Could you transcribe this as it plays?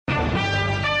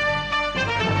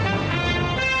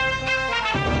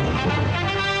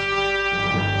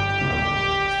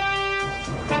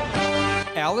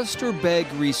Alistair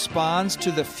Begg responds to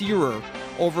the furor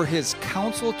over his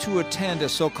counsel to attend a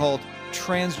so-called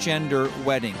transgender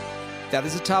wedding. That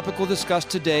is a topic we'll discuss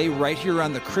today right here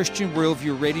on the Christian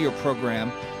Worldview radio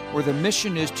program, where the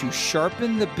mission is to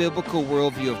sharpen the biblical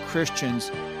worldview of Christians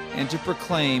and to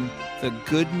proclaim the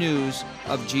good news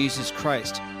of Jesus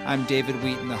Christ. I'm David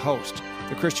Wheaton, the host.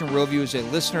 The Christian Worldview is a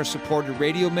listener-supported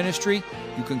radio ministry.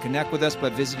 You can connect with us by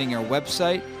visiting our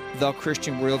website,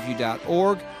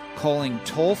 thechristianworldview.org, calling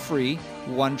toll-free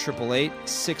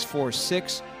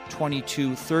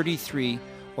 1-888-646-2233,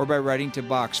 or by writing to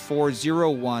Box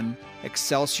 401,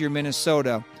 Excelsior,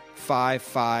 Minnesota,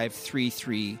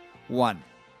 55331.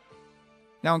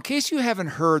 Now, in case you haven't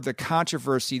heard the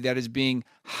controversy that is being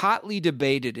hotly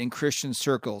debated in Christian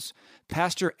circles,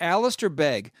 Pastor Alistair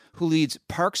Begg, who leads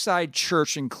Parkside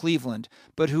Church in Cleveland,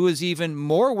 but who is even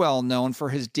more well known for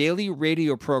his daily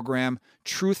radio program,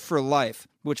 Truth for Life,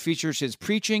 which features his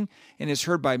preaching and is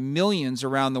heard by millions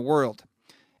around the world.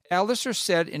 Alistair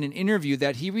said in an interview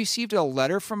that he received a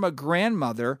letter from a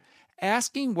grandmother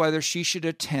asking whether she should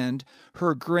attend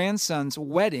her grandson's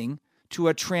wedding to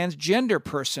a transgender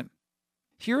person.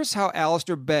 Here's how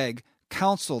Alistair Begg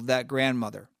counseled that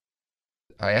grandmother.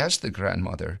 I asked the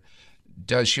grandmother,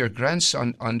 does your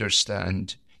grandson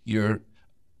understand your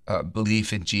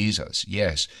belief in Jesus?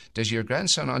 Yes. Does your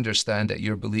grandson understand that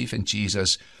your belief in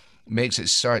Jesus makes it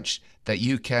such that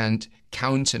you can't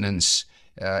countenance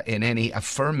in any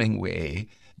affirming way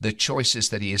the choices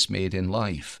that he has made in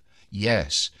life?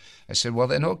 Yes. I said, well,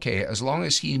 then, okay, as long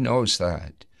as he knows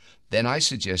that, then I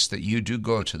suggest that you do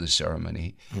go to the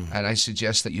ceremony, and I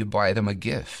suggest that you buy them a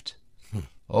gift.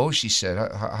 Oh, she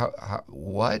said,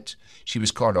 what? She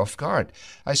was caught off guard.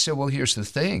 I said, well, here's the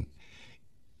thing.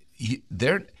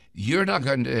 You're not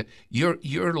going to,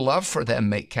 your love for them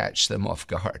may catch them off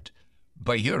guard,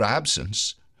 but your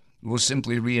absence will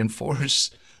simply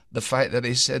reinforce the fact that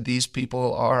they said these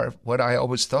people are what I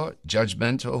always thought,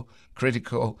 judgmental,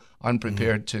 critical,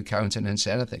 unprepared to countenance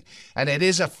anything. And it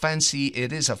is a fine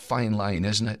line,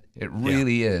 isn't it? It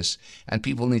really is. And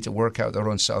people need to work out their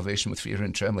own salvation with fear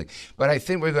and trembling. But I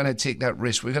think we're going to take that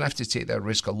risk. We're going to have to take that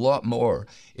risk a lot more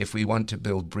if we want to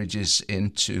build bridges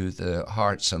into the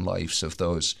hearts and lives of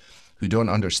those who don't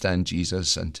understand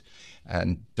Jesus and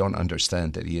don't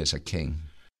understand that he is a king.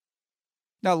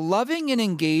 Now, loving and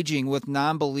engaging with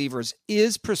non-believers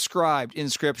is prescribed in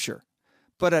Scripture,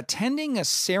 but attending a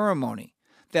ceremony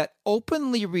that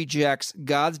openly rejects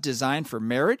God's design for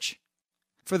marriage?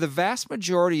 For the vast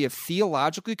majority of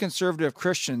theologically conservative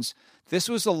Christians, this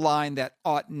was a line that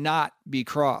ought not be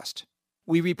crossed.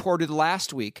 We reported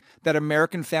last week that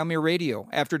American Family Radio,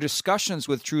 after discussions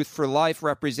with Truth for Life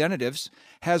representatives,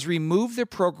 has removed the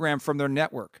program from their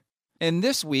network. And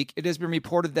this week, it has been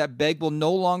reported that Begg will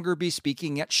no longer be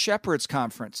speaking at Shepherd's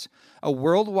Conference, a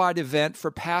worldwide event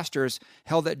for pastors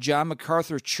held at John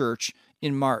MacArthur's church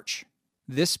in March.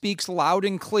 This speaks loud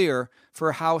and clear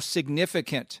for how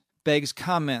significant Begg's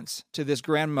comments to this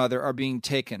grandmother are being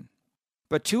taken.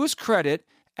 But to his credit,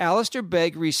 Alistair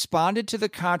Begg responded to the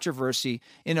controversy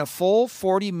in a full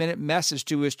 40-minute message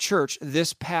to his church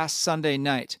this past Sunday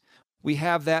night. We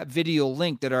have that video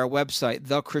linked at our website,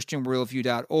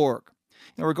 thechristianworldview.org.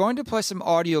 And we're going to play some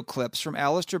audio clips from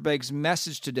Alistair Begg's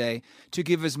message today to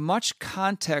give as much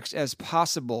context as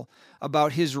possible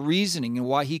about his reasoning and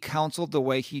why he counseled the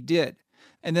way he did.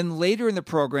 And then later in the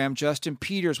program, Justin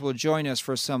Peters will join us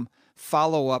for some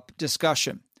follow-up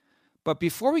discussion. But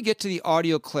before we get to the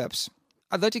audio clips,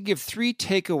 I'd like to give 3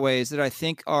 takeaways that I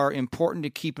think are important to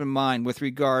keep in mind with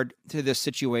regard to this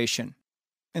situation.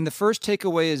 And the first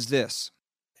takeaway is this.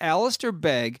 Alistair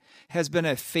Begg has been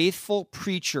a faithful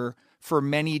preacher for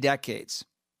many decades.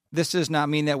 This does not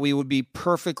mean that we would be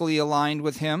perfectly aligned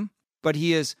with him, but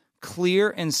he is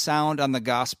clear and sound on the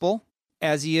gospel,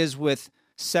 as he is with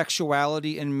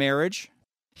sexuality and marriage.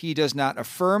 He does not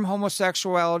affirm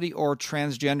homosexuality or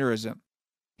transgenderism.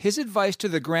 His advice to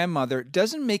the grandmother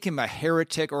doesn't make him a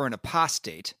heretic or an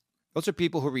apostate. Those are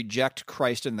people who reject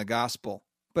Christ and the gospel.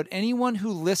 But anyone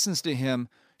who listens to him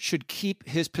should keep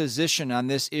his position on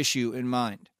this issue in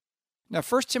mind. Now,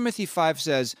 1 Timothy 5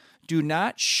 says, "Do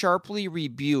not sharply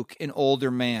rebuke an older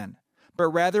man, but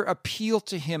rather appeal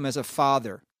to him as a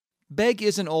father." Begg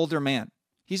is an older man.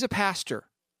 He's a pastor,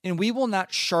 and we will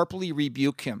not sharply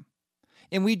rebuke him.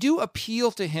 And we do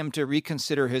appeal to him to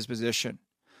reconsider his position.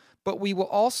 But we will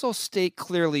also state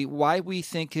clearly why we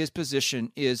think his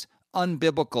position is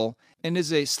unbiblical and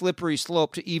is a slippery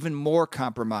slope to even more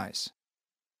compromise.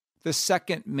 The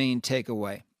second main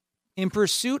takeaway. In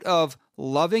pursuit of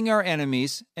loving our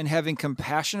enemies and having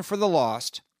compassion for the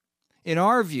lost, in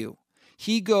our view,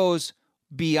 he goes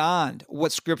beyond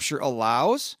what Scripture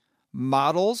allows,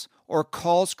 models, or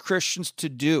calls Christians to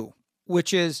do,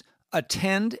 which is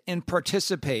attend and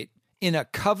participate in a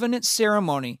covenant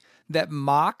ceremony that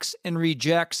mocks and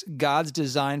rejects God's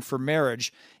design for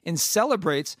marriage and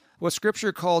celebrates what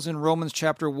Scripture calls in Romans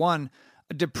chapter 1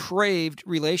 a depraved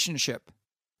relationship.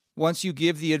 Once you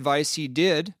give the advice he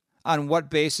did, on what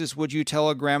basis would you tell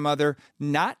a grandmother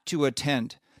not to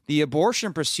attend the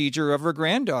abortion procedure of her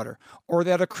granddaughter, or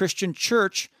that a Christian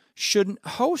church shouldn't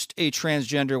host a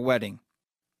transgender wedding?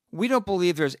 We don't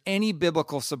believe there's any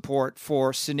biblical support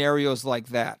for scenarios like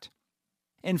that.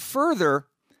 And further,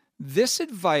 this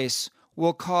advice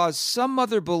will cause some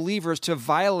other believers to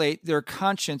violate their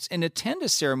conscience and attend a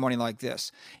ceremony like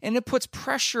this. And it puts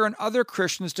pressure on other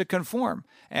Christians to conform.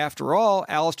 After all,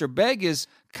 Alistair Begg is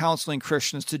counseling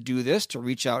Christians to do this, to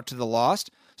reach out to the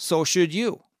lost. So should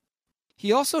you.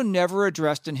 He also never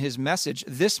addressed in his message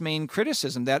this main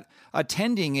criticism, that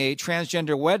attending a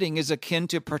transgender wedding is akin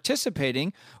to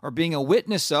participating or being a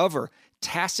witness of or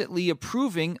tacitly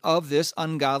approving of this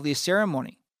ungodly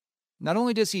ceremony. Not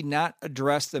only does he not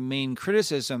address the main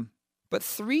criticism, but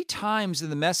 3 times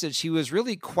in the message he was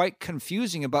really quite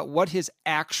confusing about what his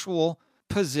actual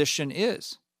position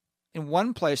is. In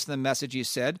one place in the message he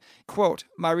said, quote,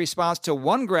 "My response to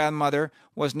one grandmother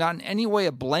was not in any way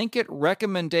a blanket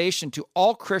recommendation to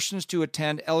all Christians to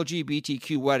attend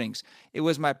LGBTQ weddings. It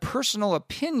was my personal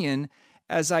opinion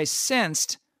as I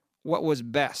sensed what was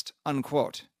best,"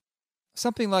 unquote.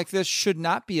 Something like this should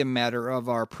not be a matter of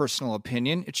our personal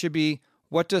opinion. It should be,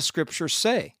 what does Scripture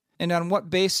say? And on what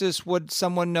basis would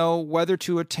someone know whether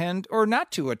to attend or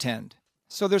not to attend?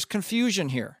 So there's confusion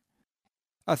here.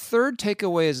 A third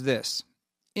takeaway is this.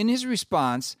 In his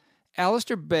response,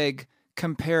 Alistair Begg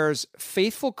compares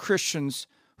faithful Christians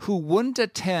who wouldn't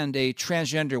attend a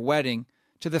transgender wedding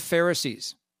to the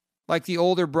Pharisees, like the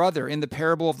older brother in the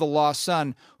parable of the lost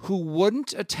son, who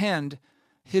wouldn't attend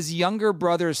his younger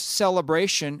brother's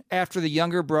celebration after the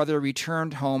younger brother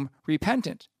returned home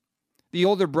repentant. The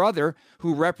older brother,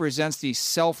 who represents the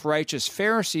self-righteous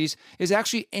Pharisees, is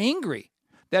actually angry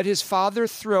that his father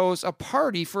throws a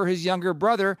party for his younger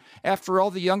brother after all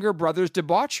the younger brother's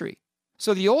debauchery.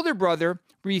 So the older brother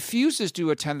refuses to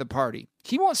attend the party.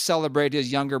 He won't celebrate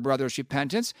his younger brother's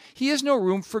repentance. He has no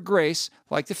room for grace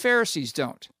like the Pharisees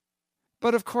don't.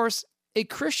 But of course, a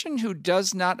Christian who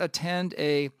does not attend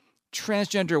a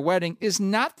transgender wedding is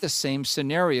not the same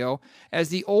scenario as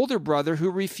the older brother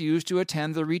who refused to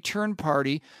attend the return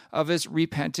party of his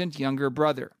repentant younger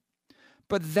brother.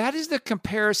 But that is the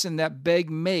comparison that Begg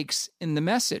makes in the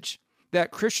message,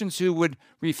 that Christians who would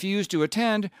refuse to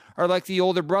attend are like the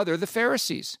older brother, the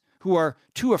Pharisees, who are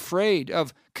too afraid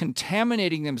of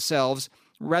contaminating themselves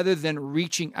rather than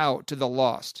reaching out to the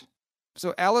lost.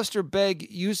 So Alistair Begg,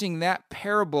 using that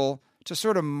parable to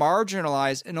sort of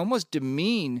marginalize and almost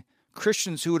demean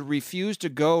Christians who would refuse to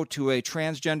go to a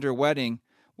transgender wedding,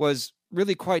 was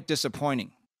really quite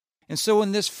disappointing. And so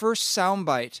in this first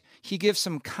soundbite, he gives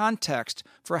some context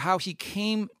for how he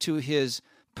came to his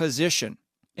position.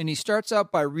 And he starts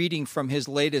out by reading from his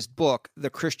latest book, The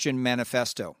Christian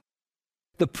Manifesto.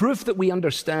 The proof that we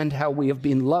understand how we have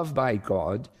been loved by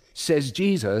God, says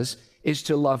Jesus, is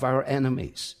to love our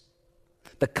enemies.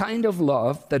 The kind of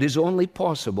love that is only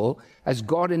possible as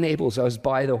God enables us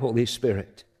by the Holy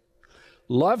Spirit.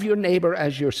 Love your neighbor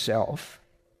as yourself,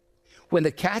 when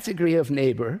the category of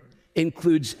neighbor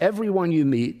includes everyone you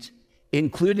meet,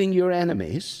 including your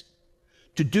enemies.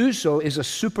 To do so is a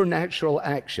supernatural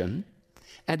action,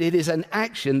 and it is an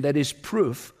action that is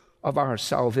proof of our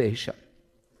salvation.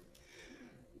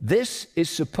 This is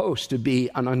supposed to be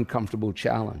an uncomfortable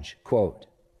challenge. Quote,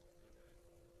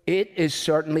 "It is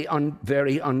certainly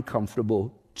very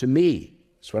uncomfortable to me."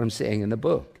 That's what I'm saying in the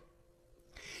book.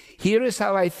 "Here is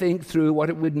how I think through what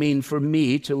it would mean for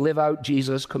me to live out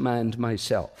Jesus' command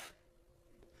myself.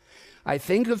 I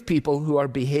think of people who are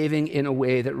behaving in a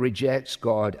way that rejects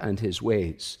God and his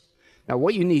ways." Now,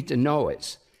 what you need to know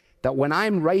is that when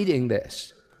I'm writing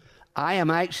this, I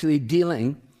am actually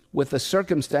dealing with the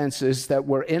circumstances that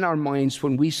were in our minds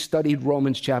when we studied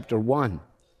Romans chapter 1.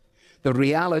 The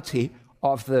reality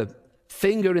of the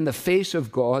finger in the face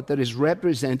of God that is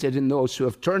represented in those who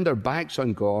have turned their backs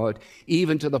on God,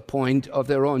 even to the point of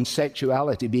their own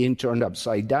sexuality being turned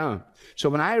upside down. So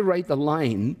when I write the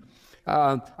line,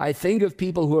 I think of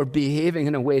people who are behaving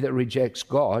in a way that rejects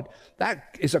God.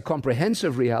 That is a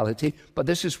comprehensive reality, but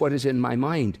this is what is in my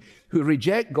mind. Who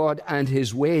reject God and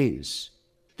his ways.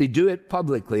 They do it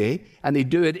publicly, and they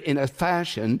do it in a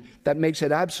fashion that makes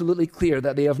it absolutely clear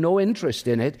that they have no interest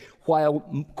in it,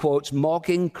 while, quotes,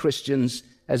 mocking Christians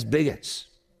as bigots.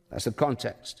 That's the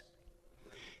context.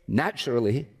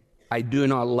 Naturally, I do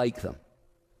not like them.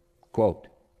 Quote,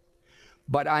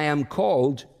 but I am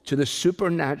called to the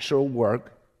supernatural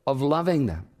work of loving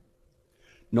them,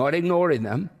 not ignoring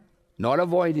them, not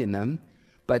avoiding them,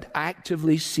 but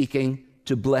actively seeking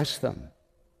to bless them.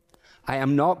 I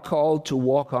am not called to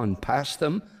walk on past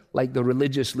them like the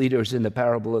religious leaders in the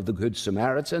parable of the Good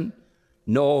Samaritan.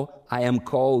 No, I am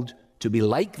called to be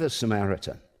like the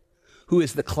Samaritan, who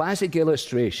is the classic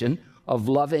illustration of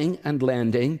loving and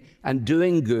lending and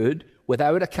doing good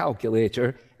without a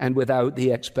calculator and without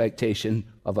the expectation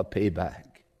of a payback.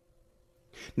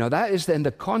 Now that is then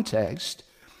the context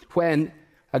when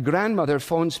a grandmother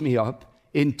phones me up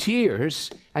in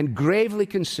tears and gravely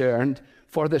concerned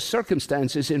for the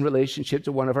circumstances in relationship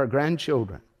to one of our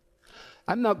grandchildren.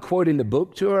 I'm not quoting the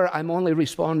book to her, I'm only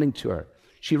responding to her.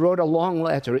 She wrote a long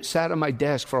letter. It sat on my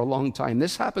desk for a long time.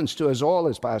 This happens to us all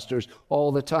as pastors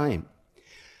all the time.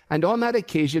 And on that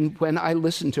occasion, when I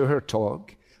listened to her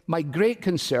talk, my great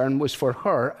concern was for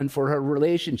her and for her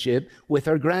relationship with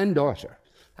her granddaughter.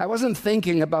 I wasn't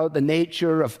thinking about the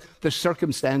nature of the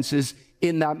circumstances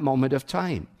in that moment of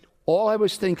time. All I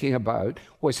was thinking about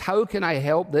was how can I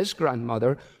help this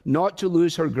grandmother not to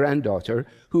lose her granddaughter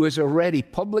who has already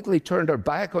publicly turned her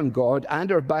back on God and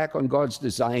her back on God's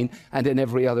design and in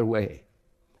every other way.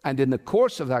 And in the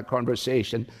course of that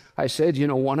conversation, I said, you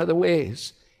know, one of the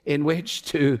ways in which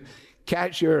to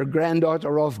catch your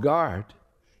granddaughter off guard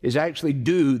is actually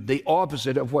do the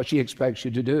opposite of what she expects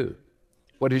you to do.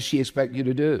 What does she expect you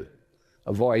to do?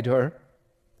 Avoid her?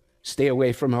 Stay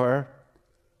away from her?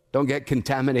 Don't get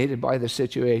contaminated by the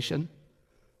situation?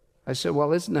 I said,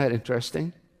 well, isn't that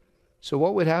interesting? So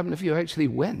what would happen if you actually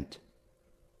went?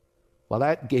 Well,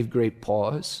 that gave great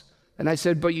pause. And I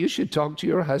said, but you should talk to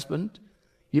your husband.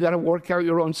 You got to work out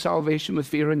your own salvation with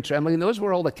fear and trembling. And those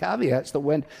were all the caveats that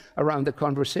went around the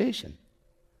conversation.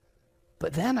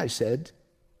 But then I said,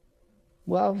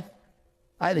 well,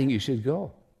 I think you should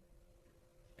go.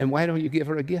 And why don't you give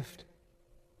her a gift?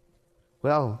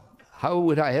 Well, how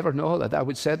would I ever know that I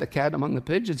would set the cat among the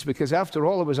pigeons? Because after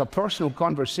all, it was a personal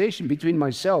conversation between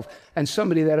myself and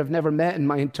somebody that I've never met in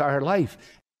my entire life.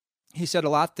 He said a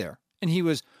lot there, and he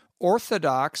was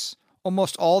orthodox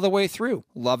almost all the way through,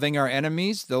 loving our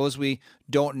enemies, those we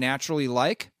don't naturally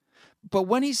like. But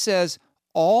when he says,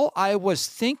 all I was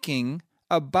thinking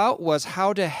about was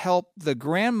how to help the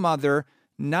grandmother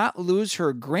not lose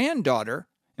her granddaughter,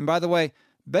 and by the way,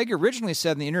 Begg originally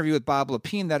said in the interview with Bob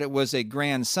Lepine that it was a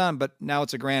grandson, but now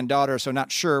it's a granddaughter, so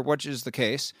not sure which is the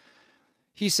case.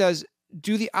 He says,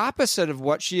 do the opposite of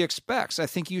what she expects. I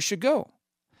think you should go.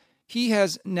 He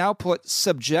has now put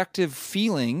subjective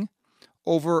feeling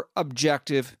over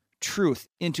objective truth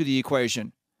into the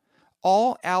equation.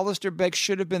 All Alistair Begg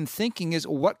should have been thinking is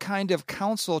what kind of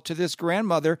counsel to this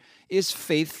grandmother is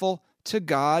faithful to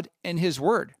God and His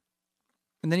Word.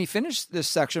 And then he finished this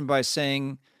section by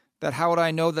saying that how would I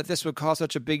know that this would cause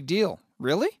such a big deal?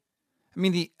 Really? I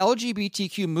mean, the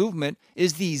LGBTQ movement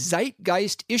is the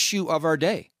zeitgeist issue of our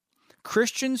day.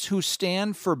 Christians who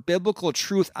stand for biblical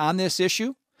truth on this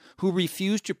issue, who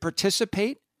refuse to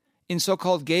participate in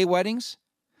so-called gay weddings,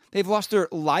 they've lost their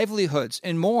livelihoods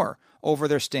and more over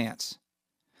their stance.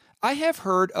 I have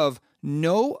heard of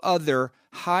no other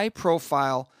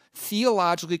high-profile,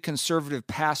 theologically conservative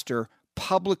pastor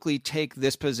publicly take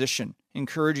this position,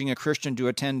 encouraging a Christian to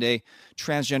attend a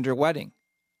transgender wedding.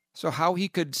 So how he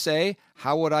could say,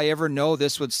 how would I ever know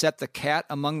this would set the cat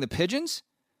among the pigeons?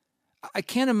 I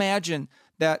can't imagine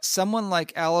that someone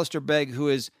like Alistair Begg, who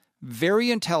is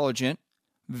very intelligent,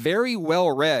 very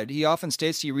well-read, he often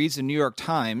states he reads the New York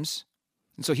Times,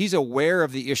 and so he's aware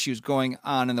of the issues going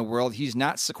on in the world. He's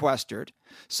not sequestered.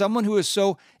 Someone who is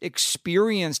so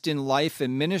experienced in life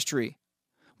and ministry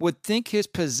would think his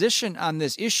position on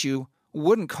this issue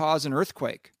wouldn't cause an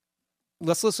earthquake.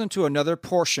 Let's listen to another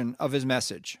portion of his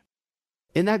message.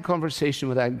 In that conversation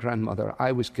with that grandmother,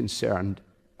 I was concerned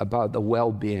about the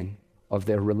well-being of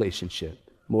their relationship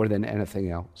more than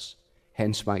anything else,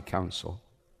 hence my counsel.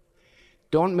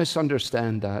 Don't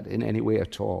misunderstand that in any way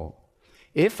at all.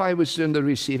 If I was in the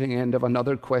receiving end of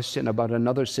another question about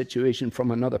another situation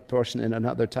from another person in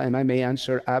another time, I may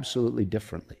answer absolutely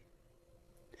differently.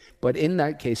 But in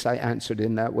that case, I answered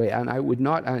in that way, and I would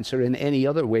not answer in any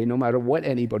other way, no matter what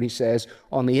anybody says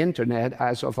on the internet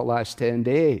as of the last 10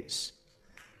 days.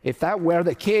 If that were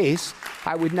the case,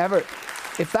 I should never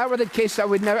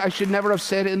have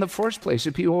said it in the first place.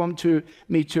 If people want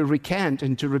me to recant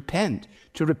and to repent,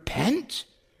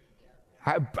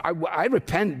 I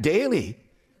repent daily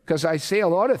because I say a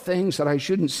lot of things that I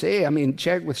shouldn't say. I mean,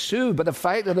 check with Sue, but the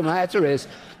fact of the matter is,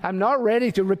 I'm not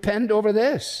ready to repent over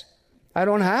this. I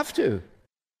don't have to.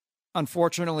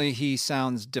 Unfortunately, he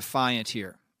sounds defiant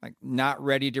here, like not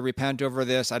ready to repent over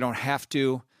this. I don't have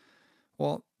to.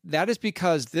 Well, that is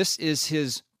because this is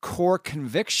his core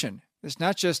conviction. It's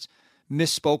not just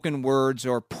misspoken words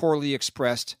or poorly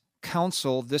expressed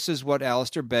counsel. This is what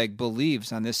Alistair Begg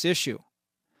believes on this issue.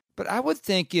 But I would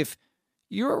think if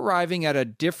you're arriving at a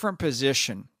different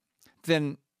position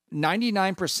than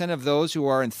 99% of those who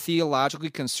are in theologically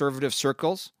conservative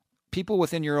circles, people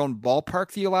within your own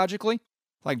ballpark theologically,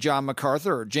 like John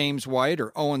MacArthur or James White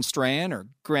or Owen Strachan or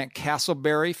Grant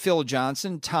Castleberry, Phil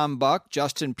Johnson, Tom Buck,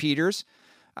 Justin Peters,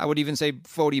 I would even say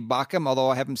Fodi Bakum, although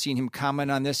I haven't seen him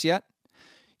comment on this yet,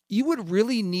 you would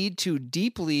really need to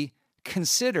deeply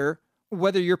consider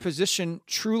whether your position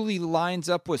truly lines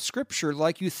up with Scripture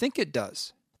like you think it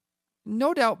does.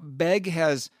 No doubt Begg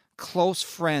has close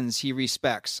friends he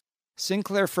respects.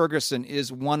 Sinclair Ferguson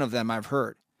is one of them, I've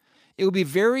heard. It would be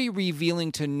very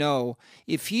revealing to know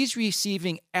if he's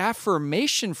receiving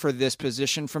affirmation for this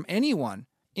position from anyone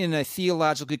in a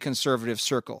theologically conservative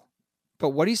circle. But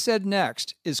what he said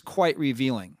next is quite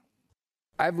revealing.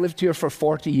 I've lived here for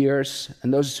 40 years,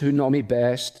 and those who know me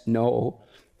best know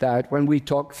that when we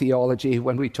talk theology,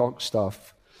 when we talk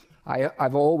stuff,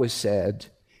 I've always said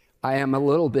I am a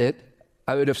little bit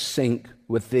out of sync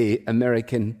with the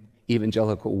American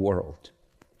evangelical world.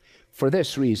 For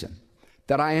this reason,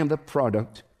 that I am the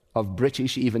product of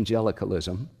British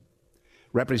evangelicalism,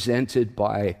 represented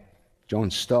by John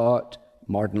Stott,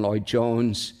 Martin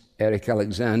Lloyd-Jones, Eric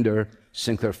Alexander,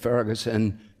 Sinclair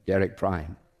Ferguson, Derek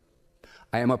Prime.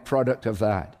 I am a product of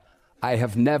that. I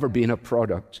have never been a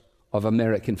product of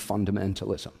American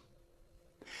fundamentalism.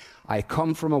 I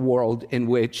come from a world in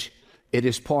which it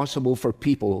is possible for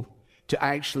people to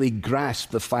actually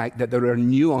grasp the fact that there are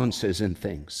nuances in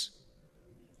things.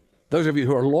 Those of you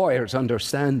who are lawyers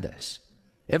understand this.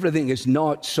 Everything is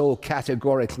not so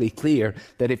categorically clear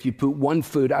that if you put one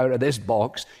foot out of this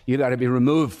box, you got to be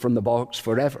removed from the box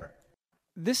forever.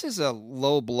 This is a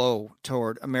low blow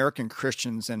toward American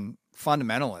Christians and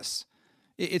fundamentalists.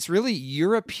 It's really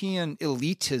European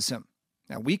elitism.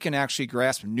 Now, we can actually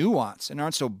grasp nuance and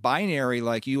aren't so binary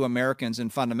like you Americans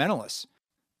and fundamentalists.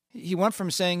 He went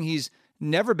from saying he's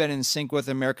never been in sync with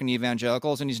American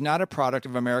evangelicals and he's not a product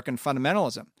of American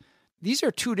fundamentalism. These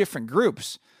are two different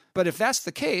groups. But if that's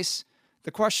the case,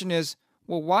 the question is,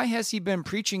 well, why has he been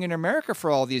preaching in America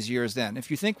for all these years then, if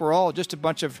you think we're all just a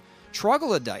bunch of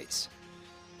troglodytes?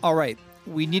 All right,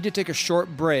 we need to take a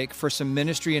short break for some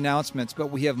ministry announcements, but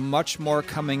we have much more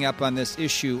coming up on this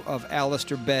issue of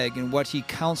Alistair Begg and what he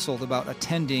counseled about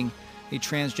attending a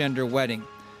transgender wedding.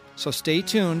 So stay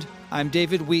tuned. I'm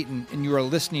David Wheaton, and you are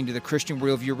listening to the Christian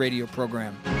Worldview radio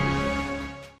program.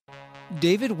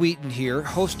 David Wheaton here,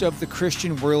 host of the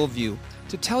Christian Worldview,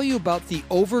 to tell you about the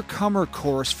Overcomer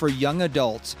course for young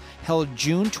adults held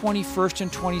June 21st and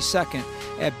 22nd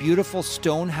at beautiful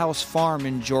Stonehouse Farm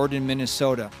in Jordan,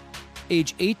 Minnesota.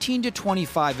 Age 18 to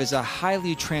 25 is a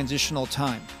highly transitional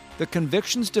time. The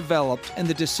convictions developed and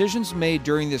the decisions made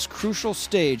during this crucial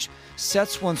stage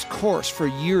sets one's course for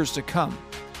years to come.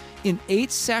 In 8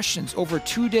 sessions over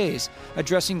 2 days,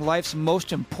 addressing life's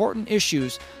most important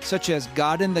issues such as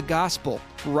God and the gospel,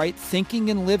 right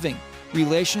thinking and living,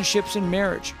 relationships and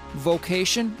marriage,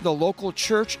 vocation, the local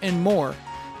church, and more,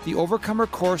 the Overcomer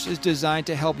course is designed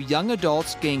to help young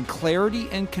adults gain clarity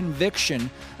and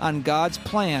conviction on God's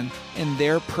plan and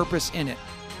their purpose in it.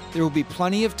 There will be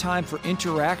plenty of time for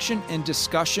interaction and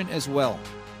discussion as well.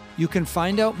 You can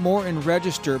find out more and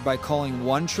register by calling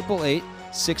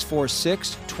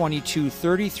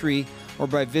 1-888-646-2233 or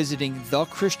by visiting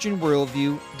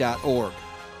thechristianworldview.org.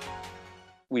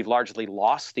 We've largely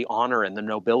lost the honor and the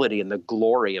nobility and the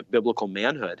glory of biblical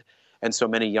manhood. And so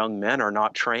many young men are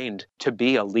not trained to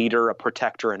be a leader, a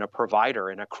protector, and a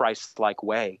provider in a Christ-like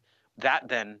way. That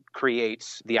then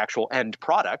creates the actual end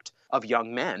product of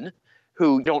young men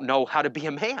who don't know how to be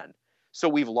a man. So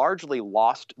we've largely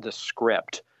lost the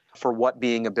script for what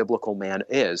being a biblical man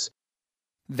is.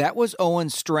 That was Owen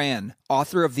Strachan,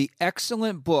 author of the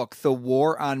excellent book, The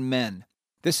War on Men.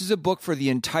 This is a book for the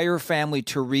entire family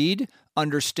to read,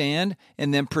 understand,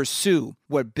 and then pursue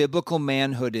what biblical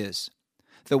manhood is.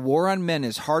 The War on Men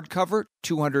is hardcover,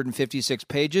 256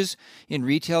 pages, and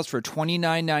retails for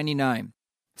 $29.99.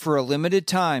 For a limited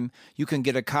time, you can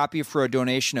get a copy for a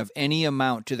donation of any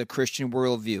amount to the Christian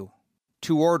Worldview.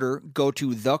 To order, go to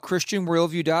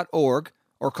thechristianworldview.org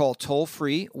or call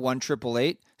toll-free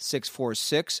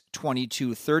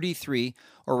 1-888-646-2233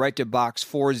 or write to Box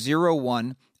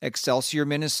 401, Excelsior,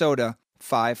 Minnesota,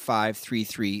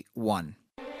 55331.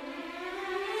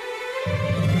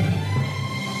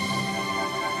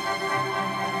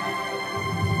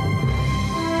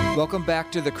 Welcome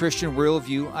back to The Christian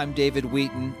Worldview. I'm David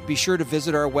Wheaton. Be sure to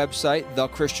visit our website,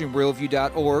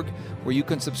 thechristianworldview.org, where you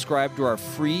can subscribe to our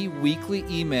free weekly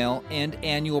email and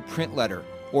annual print letter,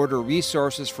 order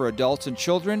resources for adults and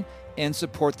children, and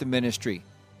support the ministry.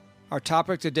 Our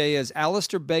topic today is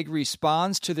Alistair Begg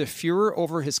responds to the furor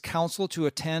over his counsel to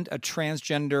attend a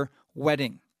transgender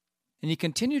wedding. And he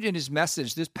continued in his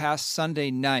message this past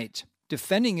Sunday night,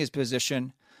 defending his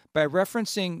position by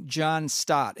referencing John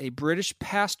Stott, a British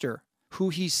pastor who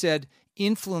he said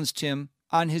influenced him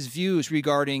on his views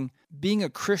regarding being a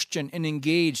Christian and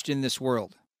engaged in this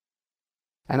world.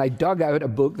 And I dug out a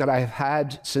book that I've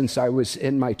had since I was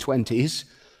in my 20s,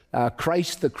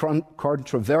 Christ the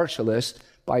Controversialist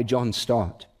by John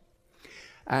Stott.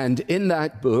 And in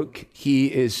that book, he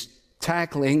is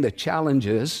tackling the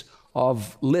challenges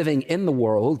of living in the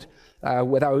world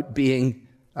without being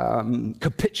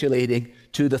capitulating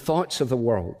to the thoughts of the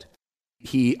world.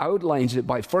 He outlines it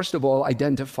by, first of all,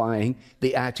 identifying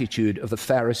the attitude of the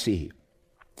Pharisee.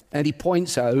 And he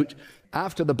points out,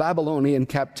 after the Babylonian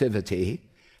captivity,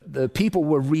 the people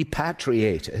were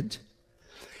repatriated.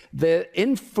 The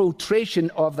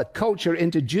infiltration of the culture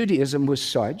into Judaism was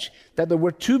such that there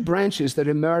were two branches that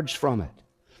emerged from it.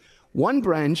 One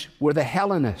branch were the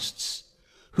Hellenists,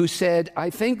 who said, I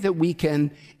think that we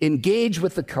can engage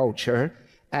with the culture,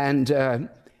 and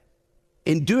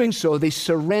in doing so, they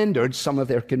surrendered some of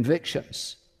their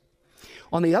convictions.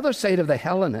 On the other side of the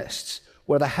Hellenists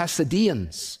were the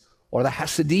Hasidians, or the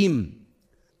Hasidim.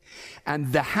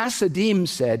 And the Hasidim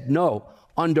said, no,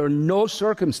 under no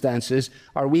circumstances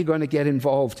are we going to get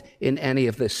involved in any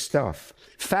of this stuff.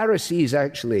 Pharisees,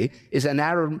 actually, is an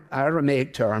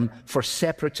Aramaic term for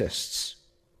separatists.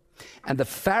 And the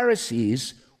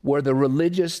Pharisees were the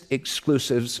religious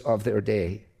exclusives of their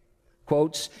day.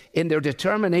 Quotes, in their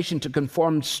determination to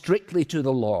conform strictly to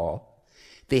the law,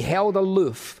 they held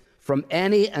aloof from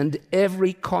any and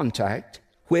every contact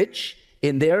which,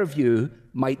 in their view,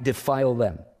 might defile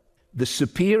them. The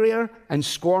superior and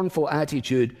scornful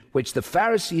attitude which the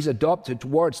Pharisees adopted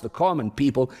towards the common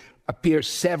people appears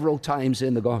several times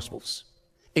in the Gospels,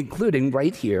 including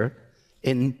right here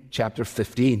in chapter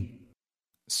 15.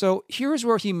 So here's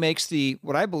where he makes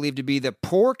what I believe to be the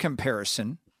poor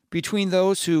comparison between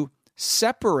those who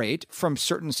separate from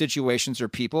certain situations or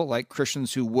people, like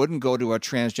Christians who wouldn't go to a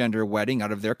transgender wedding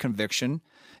out of their conviction,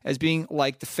 as being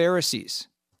like the Pharisees.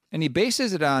 And he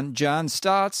bases it on John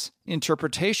Stott's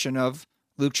interpretation of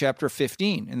Luke chapter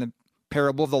 15 in the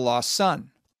parable of the lost son.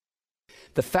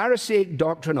 The Pharisaic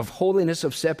doctrine of holiness,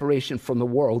 of separation from the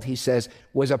world, he says,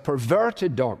 was a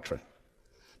perverted doctrine.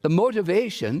 The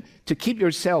motivation to keep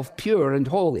yourself pure and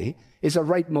holy is a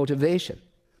right motivation,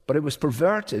 but it was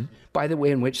perverted by the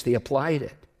way in which they applied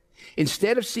it.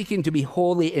 Instead of seeking to be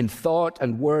holy in thought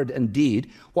and word and deed,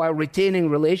 while retaining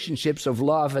relationships of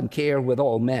love and care with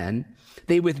all men,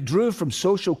 they withdrew from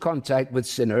social contact with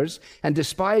sinners and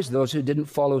despised those who didn't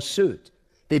follow suit.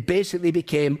 They basically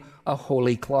became a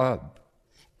holy club.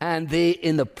 And they,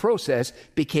 in the process,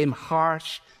 became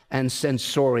harsh and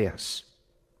censorious.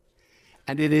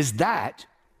 And it is that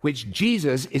which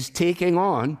Jesus is taking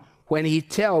on when he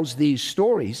tells these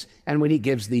stories and when he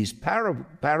gives these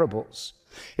parables.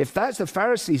 If that's the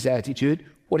Pharisees' attitude,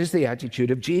 what is the attitude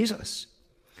of Jesus?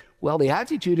 Well, the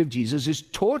attitude of Jesus is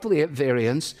totally at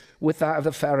variance with that of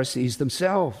the Pharisees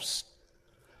themselves.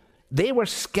 They were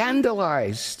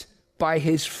scandalized by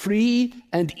his free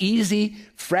and easy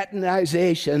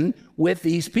fraternization with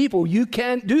these people. You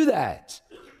can't do that.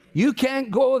 You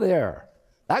can't go there.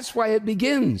 That's why it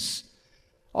begins.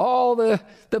 All the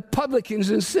publicans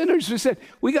and sinners who said,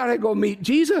 we got to go meet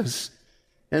Jesus.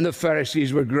 And the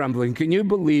Pharisees were grumbling. Can you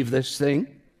believe this thing?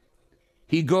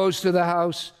 He goes to the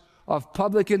house of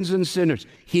publicans and sinners.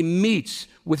 He meets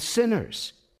with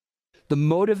sinners. The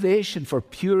motivation for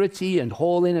purity and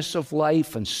holiness of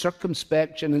life and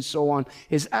circumspection and so on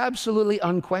is absolutely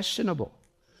unquestionable.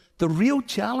 The real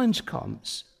challenge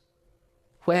comes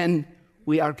when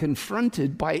we are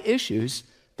confronted by issues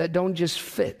that don't just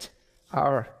fit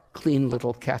our clean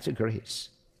little categories.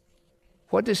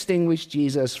 What distinguished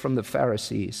Jesus from the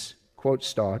Pharisees, quote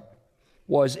Stott,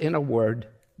 was, in a word,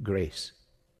 grace.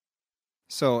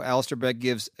 So Alistair Begg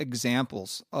gives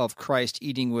examples of Christ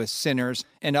eating with sinners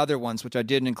and other ones, which I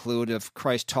didn't include, of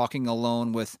Christ talking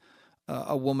alone with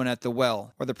a woman at the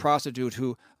well, or the prostitute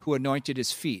who anointed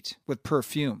his feet with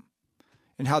perfume,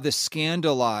 and how this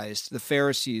scandalized the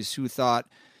Pharisees, who thought,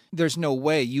 there's no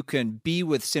way you can be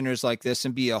with sinners like this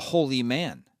and be a holy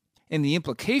man. And the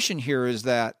implication here is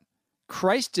that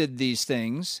Christ did these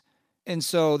things, and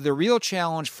so the real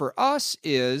challenge for us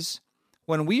is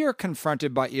when we are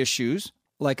confronted by issues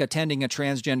like attending a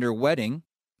transgender wedding,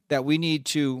 that we need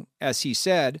to, as he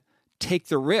said, take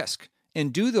the risk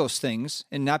and do those things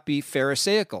and not be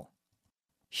Pharisaical.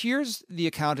 Here's the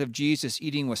account of Jesus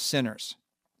eating with sinners.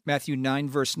 Matthew 9,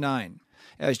 verse 9.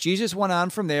 As Jesus went on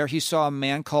from there, he saw a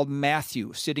man called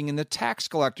Matthew sitting in the tax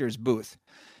collector's booth.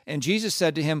 And Jesus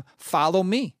said to him, "Follow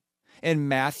me." And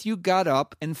Matthew got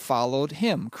up and followed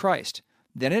him, Christ.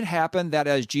 Then it happened that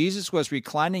as Jesus was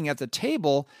reclining at the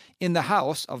table in the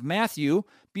house of Matthew,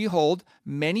 behold,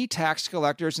 many tax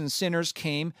collectors and sinners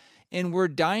came and were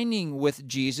dining with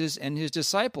Jesus and his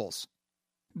disciples.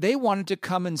 They wanted to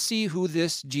come and see who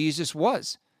this Jesus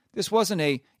was. This wasn't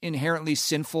an inherently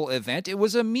sinful event. It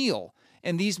was a meal.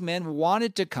 And these men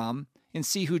wanted to come and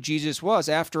see who Jesus was.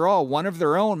 After all, one of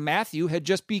their own, Matthew, had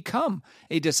just become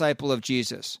a disciple of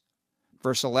Jesus.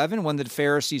 Verse 11, when the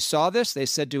Pharisees saw this, they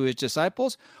said to his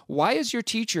disciples, "Why is your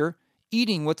teacher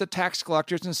eating with the tax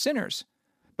collectors and sinners?"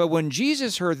 But when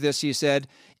Jesus heard this, he said,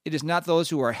 "It is not those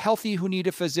who are healthy who need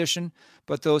a physician,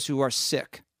 but those who are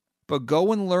sick. But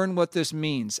go and learn what this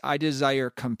means. I desire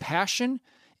compassion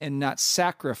and not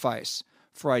sacrifice,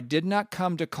 for I did not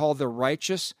come to call the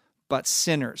righteous, but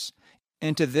sinners."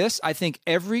 And to this, I think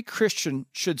every Christian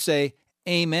should say,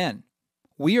 amen.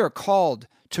 We are called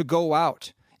to go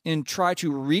out and try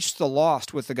to reach the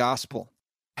lost with the gospel.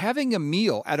 Having a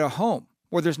meal at a home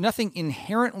where there's nothing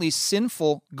inherently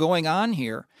sinful going on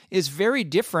here is very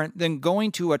different than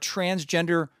going to a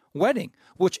transgender wedding,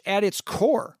 which at its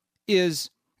core is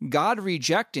God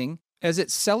rejecting as it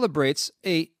celebrates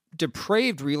a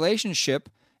depraved relationship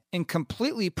and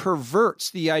completely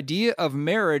perverts the idea of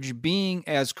marriage being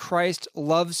as Christ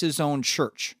loves his own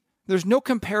church. There's no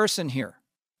comparison here.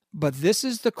 But this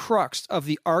is the crux of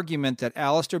the argument that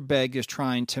Alistair Begg is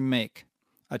trying to make.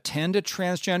 Attend a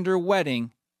transgender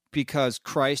wedding because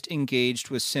Christ engaged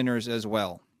with sinners as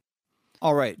well.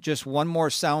 All right, just one more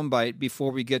soundbite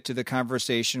before we get to the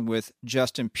conversation with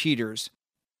Justin Peters.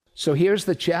 So here's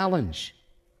the challenge.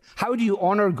 How do you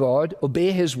honor God,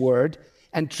 obey his word,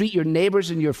 and treat your neighbors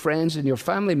and your friends and your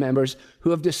family members who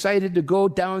have decided to go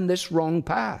down this wrong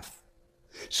path?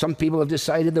 Some people have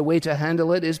decided the way to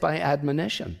handle it is by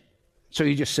admonition. So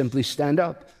you just simply stand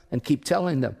up and keep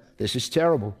telling them, this is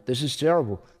terrible, this is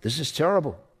terrible, this is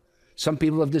terrible. Some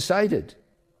people have decided,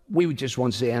 we just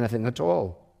won't say anything at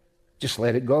all. Just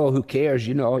let it go, who cares?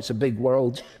 You know, it's a big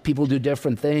world. People do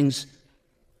different things.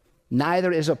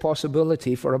 Neither is a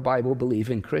possibility for a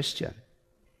Bible-believing Christian.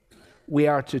 We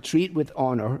are to treat with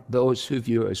honor those who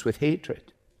view us with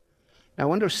hatred.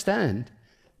 Now understand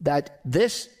that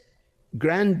this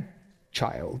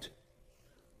grandchild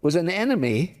was an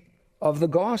enemy of the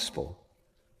gospel,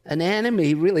 an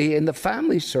enemy really in the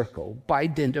family circle by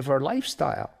dint of her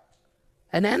lifestyle,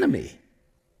 an enemy.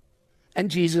 And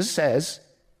Jesus says,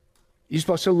 you're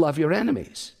supposed to love your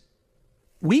enemies.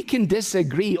 We can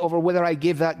disagree over whether I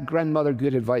gave that grandmother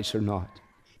good advice or not.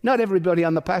 Not everybody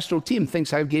on the pastoral team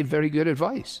thinks I gave very good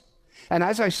advice. And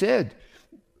as I said,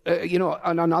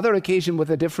 on another occasion with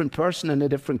a different person in a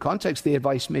different context, the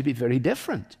advice may be very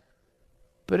different.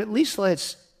 But at least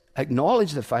let's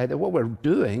acknowledge the fact that what we're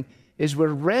doing is we're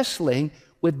wrestling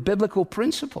with biblical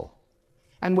principle.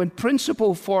 And when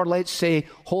principle for, let's say,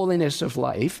 holiness of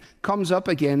life comes up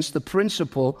against the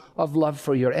principle of love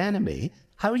for your enemy,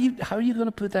 how are you going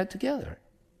to put that together?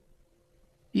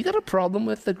 You got a problem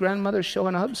with the grandmother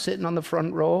showing up, sitting on the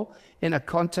front row in a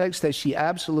context that she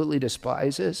absolutely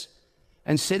despises,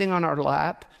 and sitting on her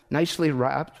lap, nicely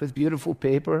wrapped with beautiful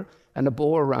paper and a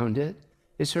bow around it,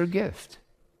 is her gift.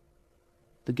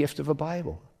 The gift of a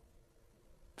Bible.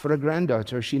 For a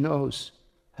granddaughter, she knows,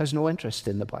 has no interest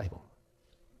in the Bible.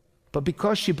 But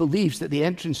because she believes that the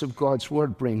entrance of God's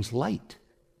word brings light,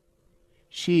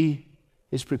 she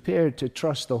is prepared to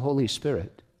trust the Holy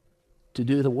Spirit to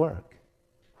do the work.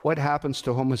 What happens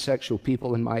to homosexual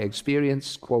people, in my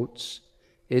experience, quotes,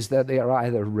 is that they are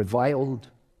either reviled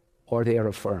or they are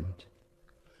affirmed.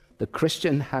 The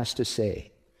Christian has to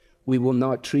say, we will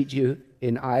not treat you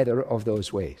in either of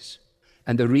those ways.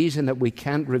 And the reason that we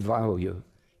can't revile you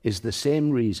is the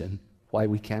same reason why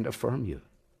we can't affirm you.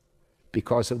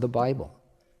 Because of the Bible,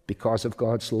 because of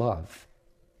God's love,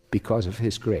 because of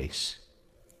his grace,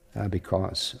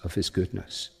 because of his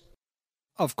goodness.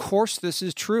 Of course, this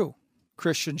is true.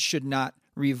 Christians should not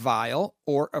revile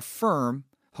or affirm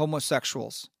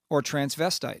homosexuals or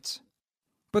transvestites.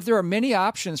 But there are many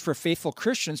options for faithful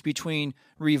Christians between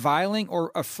reviling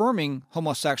or affirming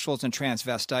homosexuals and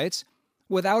transvestites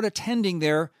without attending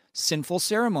their sinful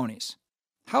ceremonies.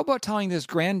 How about telling this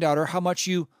granddaughter how much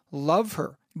you love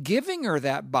her, giving her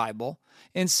that Bible,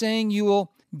 and saying you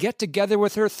will get together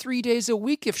with her 3 days a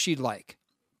week if she'd like?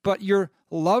 But your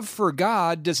love for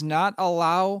God does not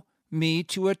allow me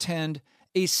to attend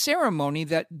a ceremony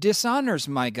that dishonors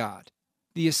my God.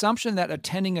 The assumption that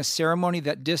attending a ceremony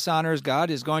that dishonors God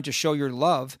is going to show your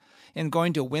love and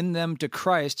going to win them to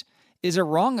Christ is a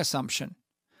wrong assumption.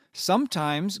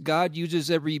 Sometimes God uses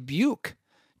a rebuke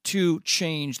to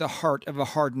change the heart of a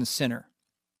hardened sinner.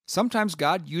 Sometimes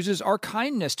God uses our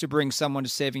kindness to bring someone to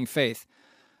saving faith,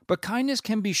 but kindness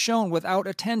can be shown without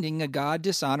attending a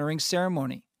God-dishonoring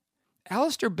ceremony.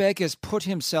 Alistair Begg has put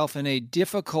himself in a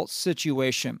difficult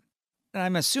situation, and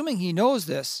I'm assuming he knows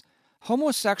this.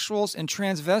 Homosexuals and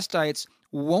transvestites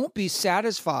won't be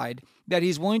satisfied that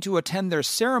he's willing to attend their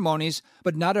ceremonies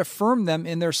but not affirm them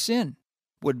in their sin.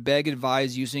 Would Begg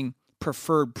advise using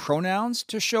preferred pronouns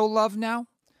to show love now?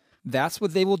 That's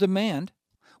what they will demand.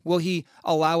 Will he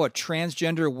allow a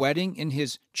transgender wedding in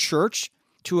his church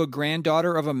to a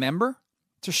granddaughter of a member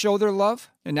to show their love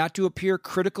and not to appear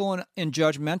critical and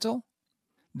judgmental?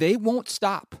 They won't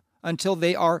stop until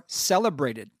they are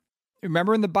celebrated.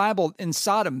 Remember in the Bible, in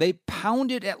Sodom, they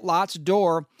pounded at Lot's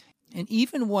door, and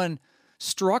even when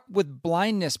struck with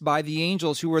blindness by the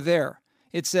angels who were there,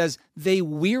 it says they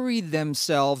wearied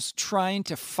themselves trying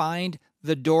to find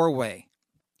the doorway.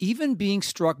 Even being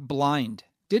struck blind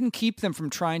didn't keep them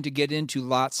from trying to get into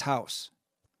Lot's house.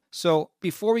 So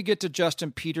before we get to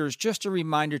Justin Peters, just a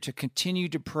reminder to continue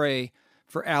to pray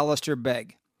for Alistair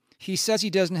Begg. He says he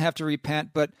doesn't have to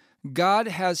repent, but God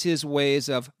has his ways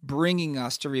of bringing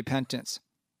us to repentance.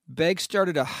 Begg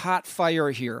started a hot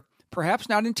fire here, perhaps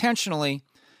not intentionally,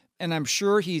 and I'm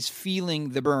sure he's feeling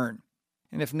the burn.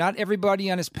 And if not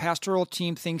everybody on his pastoral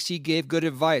team thinks he gave good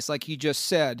advice, like he just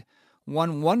said,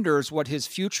 one wonders what his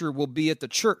future will be at the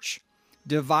church.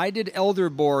 Divided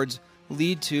elder boards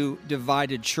lead to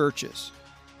divided churches.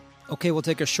 Okay, we'll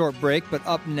take a short break, but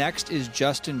up next is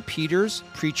Justin Peters,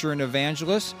 preacher and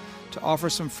evangelist, to offer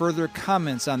some further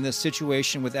comments on this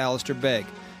situation with Alistair Begg.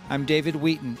 I'm David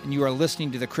Wheaton, and you are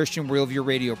listening to the Christian Worldview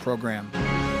radio program.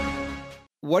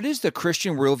 What is the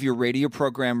Christian Worldview radio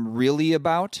program really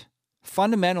about?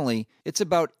 Fundamentally, it's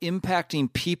about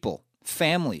impacting people,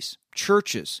 families,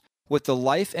 churches, with the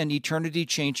life and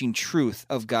eternity-changing truth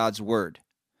of God's Word.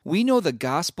 We know the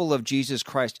gospel of Jesus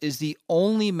Christ is the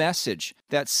only message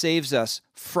that saves us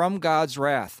from God's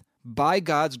wrath, by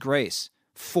God's grace,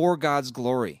 for God's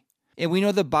glory. And we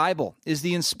know the Bible is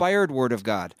the inspired Word of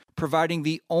God, providing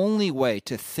the only way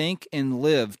to think and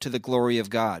live to the glory of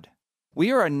God.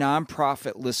 We are a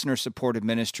nonprofit listener-supported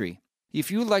ministry. If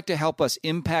you would like to help us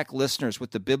impact listeners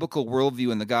with the biblical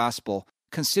worldview and the gospel,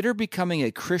 consider becoming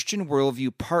a Christian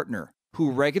Worldview partner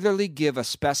who regularly give a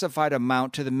specified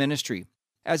amount to the ministry.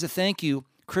 As a thank you,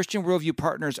 Christian Worldview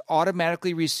partners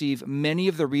automatically receive many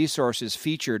of the resources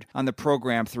featured on the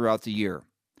program throughout the year.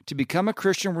 To become a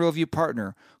Christian Worldview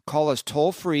partner, call us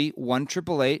toll-free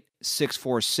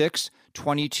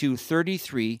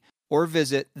 1-888-646-2233 or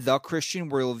visit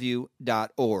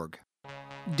thechristianworldview.org.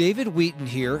 David Wheaton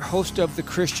here, host of The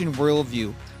Christian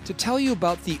Worldview, to tell you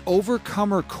about the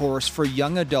Overcomer course for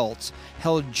young adults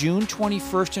held June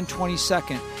 21st and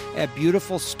 22nd at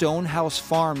beautiful Stonehouse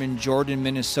Farm in Jordan,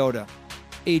 Minnesota.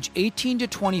 Age 18 to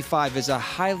 25 is a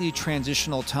highly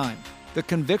transitional time. The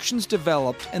convictions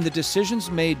developed and the decisions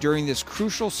made during this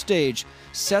crucial stage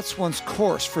sets one's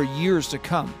course for years to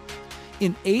come.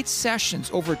 In 8 sessions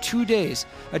over 2 days,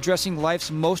 addressing life's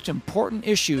most important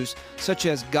issues such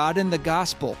as God and the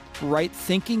gospel, right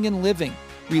thinking and living,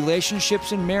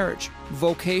 relationships and marriage,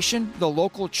 vocation, the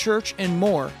local church, and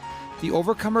more, the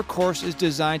Overcomer course is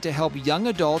designed to help young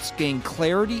adults gain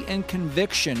clarity and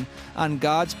conviction on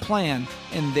God's plan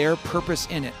and their purpose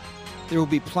in it. There will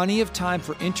be plenty of time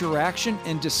for interaction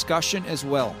and discussion as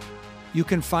well. You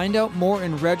can find out more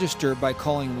and register by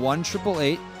calling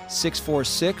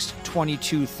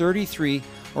 1-888-646-2233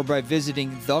 or by visiting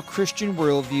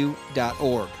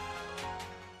thechristianworldview.org.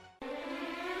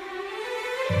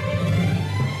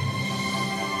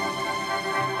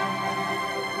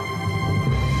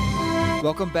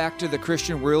 Welcome back to The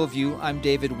Christian Worldview. I'm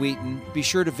David Wheaton. Be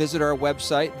sure to visit our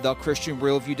website,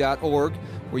 thechristianworldview.org,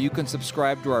 where you can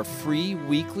subscribe to our free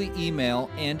weekly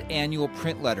email and annual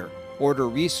print letter, order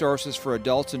resources for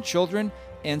adults and children,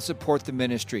 and support the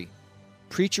ministry.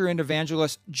 Preacher and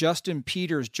evangelist Justin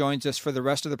Peters joins us for the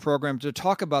rest of the program to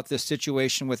talk about this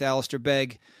situation with Alistair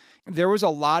Begg. There was a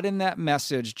lot in that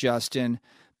message, Justin,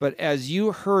 but as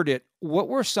you heard it, what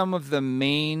were some of the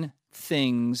main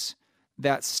things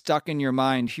that stuck in your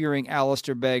mind hearing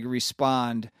Alistair Begg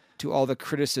respond to all the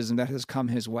criticism that has come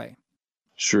his way?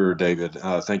 Sure, David.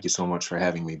 Thank you so much for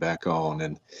having me back on.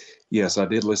 And yes, I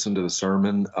did listen to the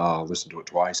sermon, listened to it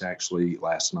twice actually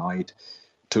last night.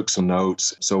 took some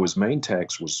notes. So his main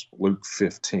text was Luke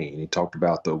 15. He talked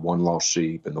about the one lost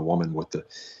sheep and the woman with the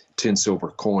 10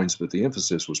 silver coins, but the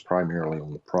emphasis was primarily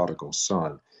on the prodigal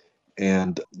son.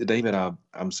 And David,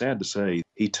 I'm sad to say,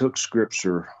 he took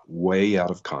Scripture way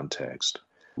out of context,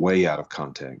 way out of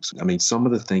context. I mean, some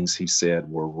of the things he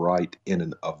said were right in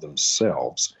and of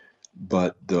themselves,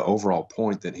 but the overall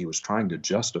point that he was trying to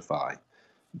justify,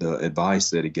 the advice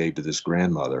that he gave to this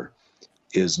grandmother,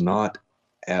 is not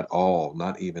at all,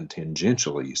 not even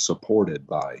tangentially supported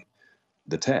by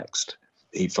the text.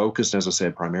 He focused, as I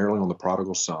said, primarily on the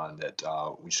prodigal son, that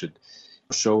we should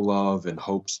show love in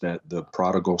hopes that the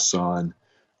prodigal son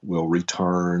will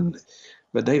return.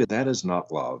 But David, that is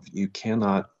not love. You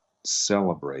cannot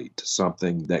celebrate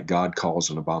something that God calls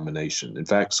an abomination. In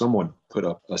fact, someone put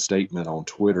up a statement on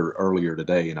Twitter earlier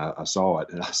today, and I saw it,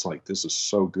 and I was like, this is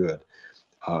so good.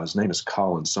 His name is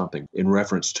Colin something. In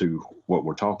reference to what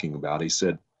we're talking about, he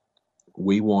said,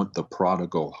 we want the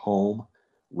prodigal home,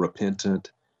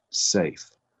 repentant, safe,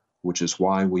 which is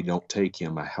why we don't take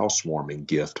him a housewarming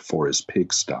gift for his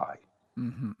pigsty.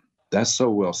 Mm-hmm. That's so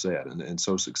well said and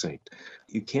so succinct.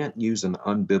 You can't use an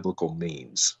unbiblical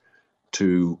means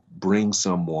to bring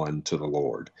someone to the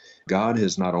Lord. God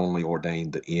has not only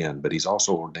ordained the end, but he's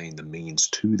also ordained the means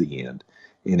to the end.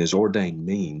 And his ordained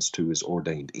means to his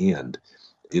ordained end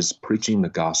is preaching the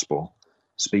gospel,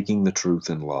 speaking the truth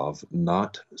in love,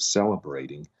 not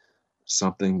celebrating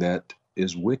something that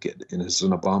is wicked and is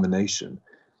an abomination,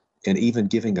 and even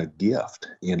giving a gift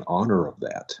in honor of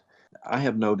that. I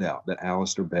have no doubt that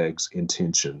Alistair Begg's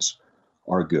intentions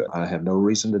are good. I have no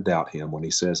reason to doubt him when he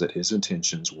says that his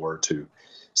intentions were to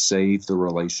save the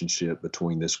relationship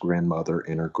between this grandmother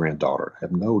and her granddaughter. I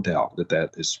have no doubt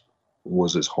that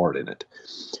was his heart in it.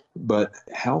 But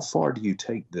how far do you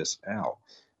take this out?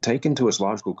 Taken to its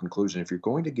logical conclusion, if you're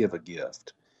going to give a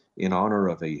gift in honor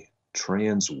of a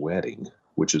trans wedding,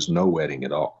 which is no wedding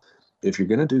at all, if you're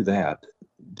going to do that,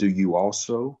 do you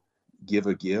also give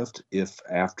a gift if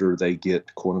after they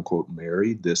get quote unquote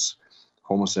married, this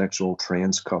homosexual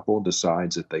trans couple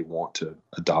decides that they want to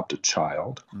adopt a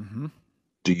child? Mm-hmm.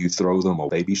 Do you throw them a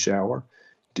baby shower?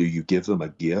 Do you give them a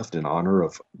gift in honor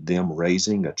of them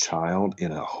raising a child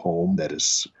in a home that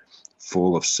is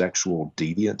full of sexual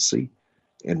deviancy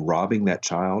and robbing that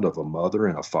child of a mother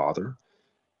and a father?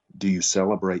 Do you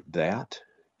celebrate that?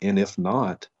 And if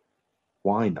not,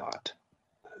 why not?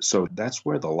 So that's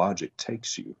where the logic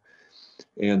takes you.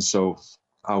 And so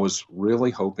I was really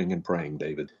hoping and praying,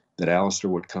 David, that Alistair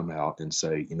would come out and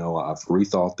say, I've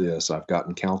rethought this. I've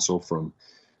gotten counsel from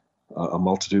a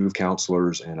multitude of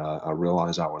counselors, and I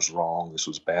realized I was wrong. This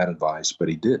was bad advice, but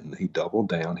he didn't. He doubled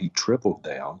down. He tripled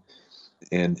down,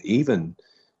 and even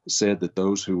said that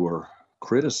those who were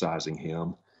criticizing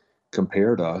him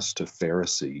compared us to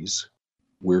Pharisees.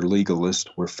 We're legalists.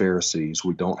 We're Pharisees.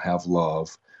 We don't have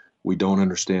love. We don't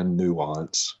understand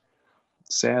nuance.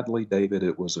 Sadly, David,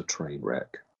 it was a train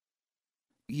wreck.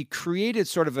 He created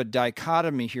sort of a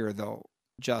dichotomy here, though,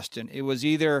 Justin. It was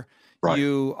either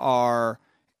you are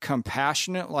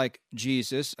compassionate like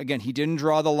Jesus. Again, he didn't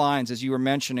draw the lines, as you were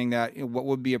mentioning, that what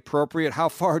would be appropriate. How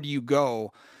far do you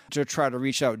go to try to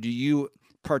reach out? Do you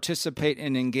participate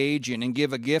and engage in and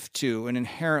give a gift to an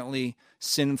inherently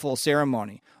sinful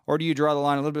ceremony? Or do you draw the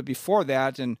line a little bit before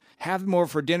that and have them over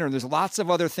for dinner? There's lots of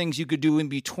other things you could do in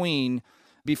between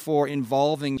before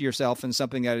involving yourself in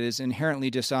something that is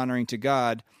inherently dishonoring to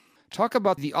God. Talk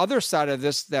about the other side of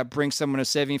this that brings someone to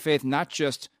saving faith, not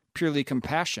just purely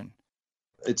compassion.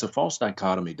 It's a false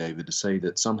dichotomy, David, to say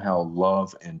that somehow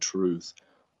love and truth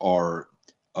are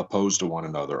opposed to one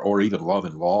another, or even love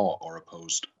and law are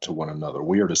opposed to one another.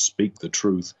 We are to speak the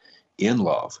truth in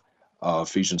love.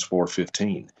 Ephesians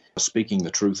 4:15. Speaking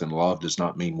the truth in love does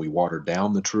not mean we water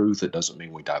down the truth. It doesn't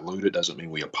mean we dilute it. It doesn't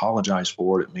mean we apologize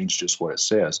for it. It means just what it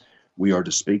says. We are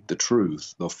to speak the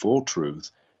truth, the full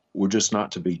truth. We're just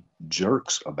not to be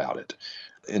jerks about it.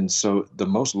 And so the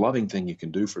most loving thing you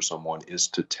can do for someone is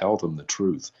to tell them the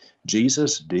truth.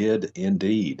 Jesus did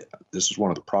indeed. This is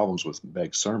one of the problems with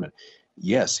Begg's sermon.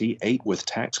 Yes, he ate with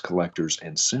tax collectors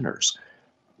and sinners,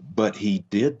 but he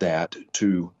did that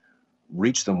to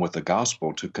reach them with the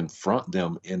gospel, to confront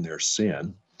them in their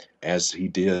sin, as he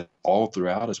did all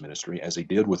throughout his ministry, as he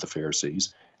did with the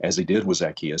Pharisees, as he did with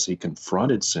Zacchaeus. He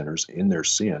confronted sinners in their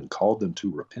sin, called them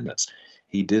to repentance.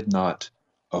 He did not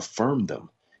affirm them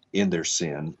in their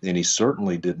sin, and he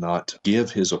certainly did not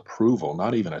give his approval,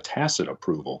 not even a tacit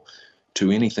approval, to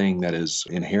anything that is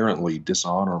inherently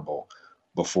dishonorable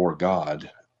before God.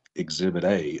 Exhibit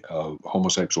A,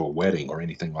 homosexual wedding or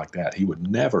anything like that. He would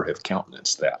never have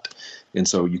countenanced that. And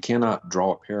so you cannot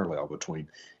draw a parallel between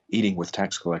eating with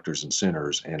tax collectors and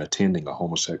sinners and attending a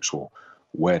homosexual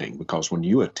wedding. Because when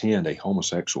you attend a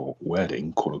homosexual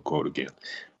wedding, quote unquote again,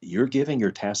 you're giving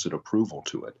your tacit approval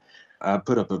to it. I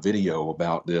put up a video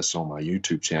about this on my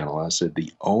YouTube channel. I said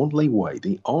the only way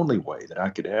that I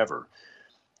could ever,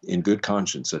 in good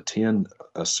conscience, attend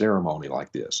a ceremony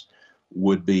like this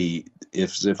would be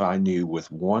if I knew with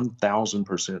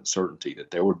 1,000% certainty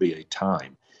that there would be a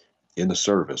time in the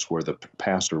service where the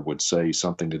pastor would say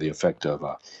something to the effect of,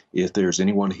 if there's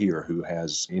anyone here who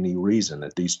has any reason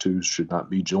that these two should not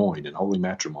be joined in holy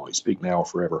matrimony, speak now or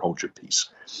forever hold your peace.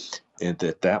 And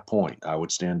at that point, I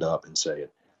would stand up and say,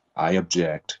 I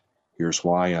object. Here's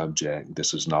why I object.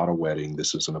 This is not a wedding.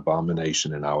 This is an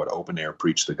abomination. And I would open air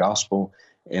preach the gospel,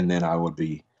 and then I would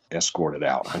be escorted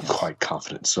out. I'm quite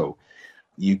confident. So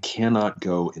you cannot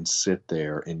go and sit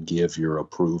there and give your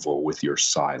approval with your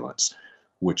silence,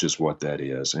 which is what that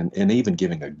is. And even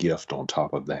giving a gift on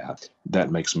top of that,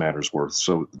 that makes matters worse.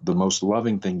 So the most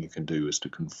loving thing you can do is to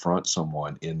confront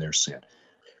someone in their sin.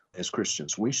 As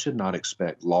Christians, we should not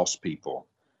expect lost people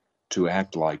to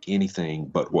act like anything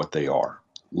but what they are,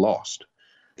 lost.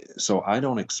 So I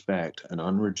don't expect an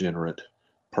unregenerate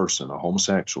person, a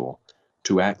homosexual,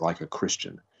 to act like a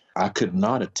Christian. I could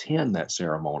not attend that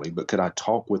ceremony, but could I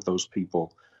talk with those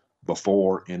people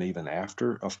before and even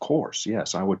after? Of course,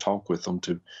 yes. I would talk with them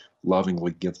to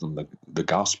lovingly give them the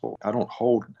gospel. I don't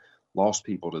hold lost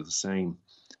people to the same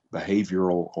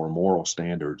behavioral or moral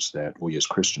standards that we as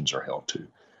Christians are held to.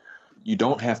 You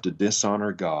don't have to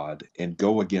dishonor God and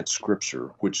go against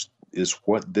Scripture, which is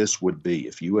what this would be.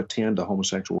 If you attend a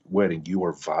homosexual wedding, you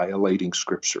are violating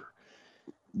Scripture.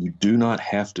 You do not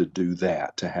have to do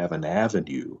that to have an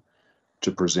avenue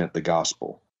to present the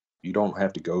gospel. You don't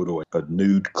have to go to a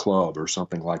nude club or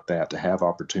something like that to have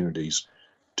opportunities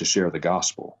to share the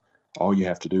gospel. All you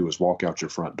have to do is walk out your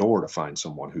front door to find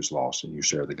someone who's lost, and you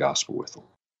share the gospel with them.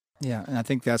 Yeah, and I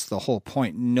think that's the whole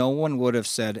point. No one would have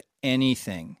said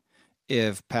anything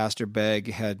if Pastor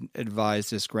Begg had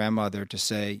advised his grandmother to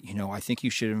say, I think you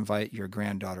should invite your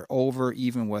granddaughter over,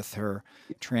 even with her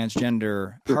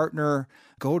transgender partner,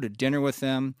 go to dinner with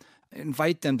them,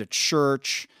 invite them to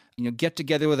church, get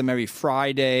together with them every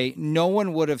Friday. No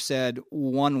one would have said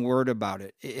one word about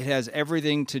it. It has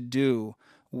everything to do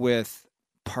with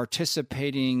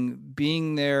participating,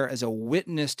 being there as a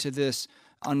witness to this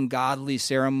ungodly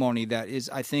ceremony that is,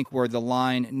 I think, where the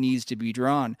line needs to be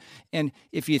drawn. And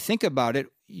if you think about it,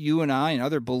 you and I and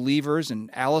other believers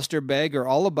and Alistair Begg are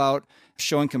all about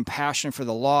showing compassion for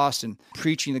the lost and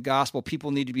preaching the gospel. People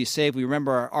need to be saved. We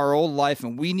remember our old life,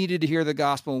 and we needed to hear the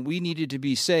gospel, and we needed to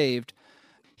be saved.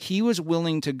 He was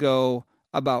willing to go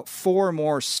about 4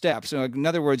 more steps. So in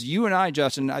other words, you and I,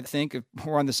 Justin, I think, if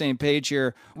we're on the same page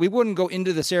here, we wouldn't go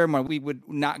into the ceremony. We would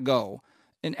not go.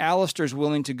 And Alistair's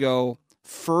willing to go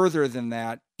further than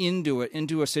that into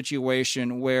a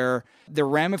situation where the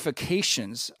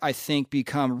ramifications, I think,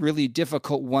 become really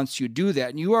difficult once you do that.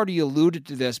 And you already alluded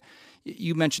to this.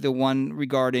 You mentioned the one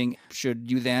regarding, should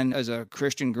you then, as a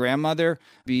Christian grandmother,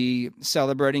 be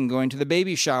celebrating going to the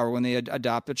baby shower when they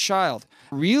adopt a child?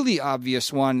 Really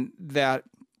obvious one that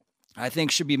I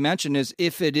think should be mentioned is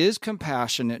if it is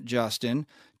compassionate, Justin,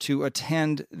 to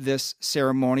attend this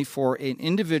ceremony for an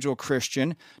individual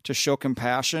Christian to show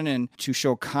compassion and to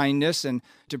show kindness and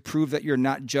to prove that you're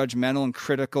not judgmental and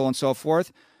critical and so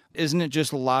forth, isn't it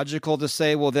just logical to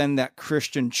say, well, then that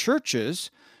Christian churches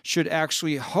should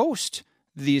actually host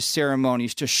these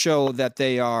ceremonies to show that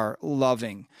they are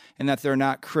loving and that they're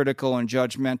not critical and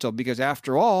judgmental? Because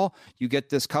after all, you get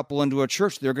this couple into a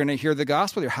church, they're going to hear the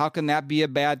gospel. How can that be a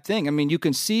bad thing? I mean, you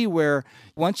can see where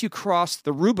once you cross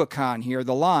the Rubicon here,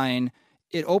 the line,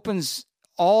 it opens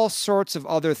all sorts of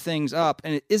other things up.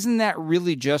 And isn't that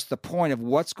really just the point of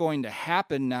what's going to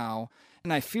happen now?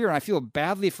 And I feel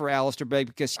badly for Alistair Begg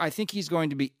because I think he's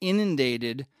going to be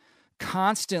inundated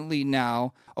constantly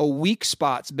now. A weak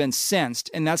spot's been sensed,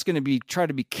 and that's going to be try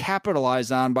to be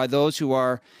capitalized on by those who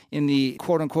are in the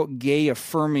quote-unquote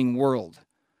gay-affirming world.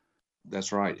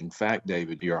 That's right. In fact,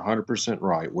 David, you're 100%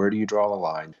 right. Where do you draw the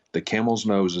line? The camel's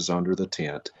nose is under the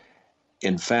tent.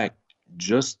 In fact,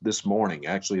 just this morning,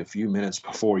 actually a few minutes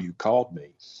before you called me,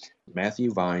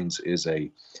 Matthew Vines is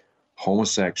a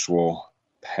homosexual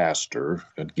pastor,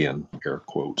 again, air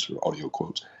quotes or audio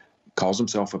quotes, calls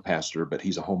himself a pastor, but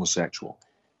he's a homosexual.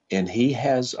 And he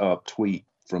has a tweet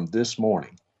from this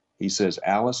morning. He says,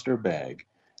 Alistair Begg,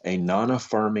 a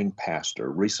non-affirming pastor,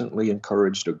 recently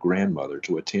encouraged a grandmother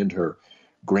to attend her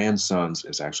grandson's,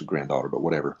 it's actually granddaughter, but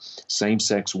whatever,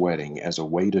 same-sex wedding as a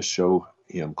way to show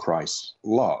him Christ's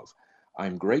love.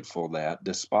 I'm grateful that,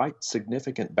 despite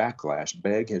significant backlash,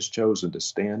 Begg has chosen to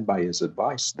stand by his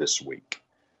advice this week.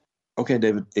 Okay,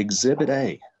 David, Exhibit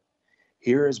A.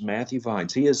 Here is Matthew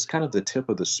Vines. He is kind of the tip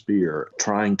of the spear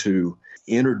trying to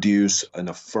introduce an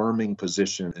affirming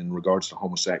position in regards to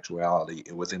homosexuality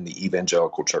within the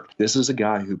evangelical church. This is a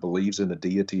guy who believes in the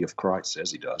deity of Christ,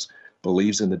 says he does,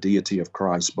 believes in the deity of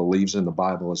Christ, believes in the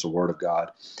Bible as the Word of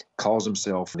God, calls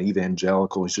himself an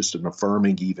evangelical. He's just an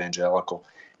affirming evangelical.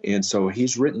 And so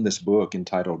he's written this book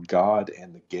entitled God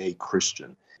and the Gay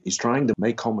Christian. He's trying to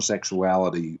make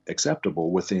homosexuality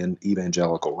acceptable within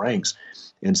evangelical ranks.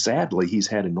 And sadly, he's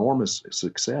had enormous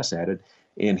success at it.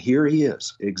 And here he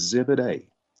is, Exhibit A,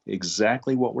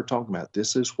 exactly what we're talking about.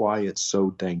 This is why it's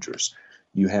so dangerous.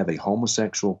 You have a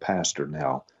homosexual pastor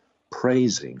now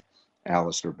praising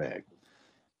Alistair Begg.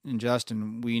 And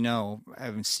Justin, we know,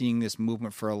 having seen this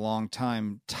movement for a long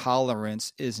time,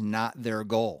 tolerance is not their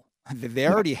goal. They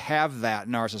already have that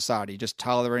in our society, just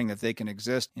tolerating that they can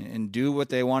exist and do what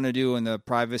they want to do in the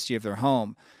privacy of their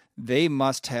home. They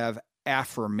must have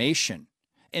affirmation.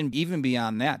 And even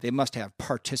beyond that, they must have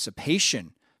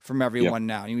participation from everyone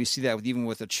now. And we see that even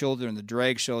with the children, the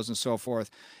drag shows and so forth.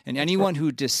 And anyone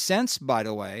who dissents, by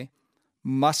the way,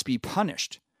 must be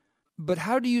punished. But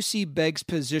how do you see Begg's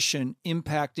position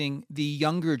impacting the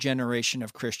younger generation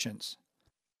of Christians?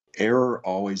 Error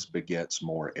always begets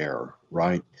more error,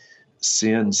 right?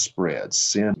 Sin spreads,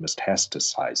 sin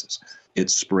metastasizes. It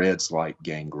spreads like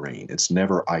gangrene. It's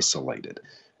never isolated.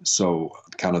 So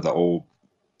kind of the old,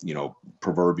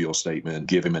 proverbial statement,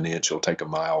 give him an inch, he'll take a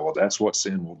mile. Well, that's what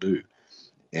sin will do.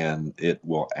 And it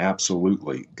will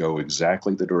absolutely go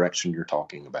exactly the direction you're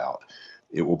talking about.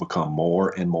 It will become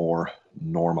more and more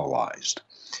normalized.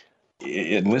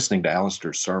 In listening to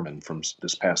Alistair's sermon from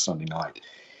this past Sunday night,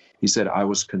 he said, I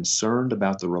was concerned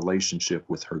about the relationship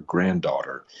with her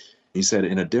granddaughter. He said,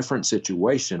 in a different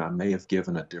situation, I may have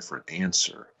given a different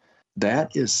answer.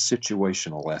 That is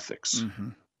situational ethics. Mm-hmm.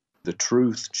 The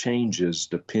truth changes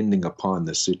depending upon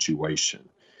the situation.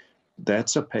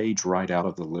 That's a page right out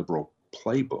of the liberal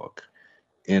playbook.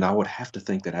 And I would have to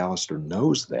think that Alistair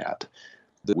knows that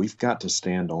we've got to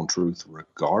stand on truth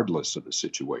regardless of the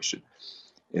situation.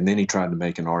 And then he tried to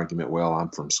make an argument, well, I'm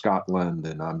from Scotland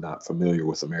and I'm not familiar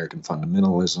with American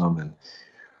fundamentalism. And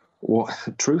well,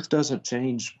 truth doesn't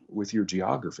change with your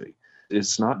geography.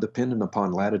 It's not dependent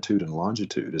upon latitude and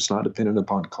longitude. It's not dependent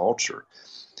upon culture.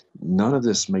 None of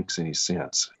this makes any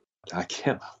sense. I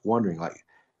kept wondering,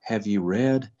 have you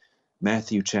read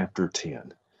Matthew chapter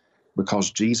 10?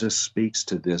 Because Jesus speaks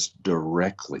to this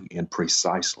directly and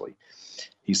precisely.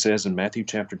 He says in Matthew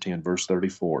chapter 10, verse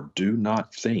 34, do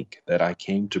not think that I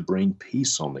came to bring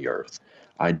peace on the earth.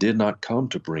 I did not come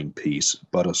to bring peace,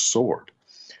 but a sword.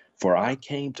 For I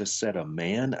came to set a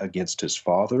man against his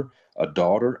father, a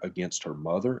daughter against her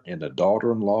mother, and a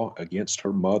daughter-in-law against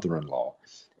her mother-in-law.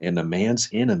 And the man's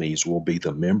enemies will be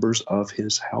the members of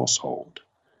his household.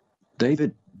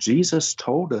 David, Jesus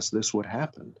told us this would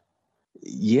happen.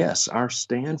 Yes, our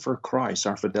stand for Christ,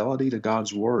 our fidelity to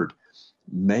God's word,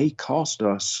 may cost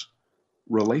us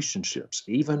relationships,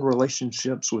 even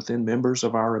relationships within members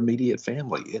of our immediate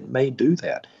family. It may do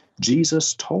that.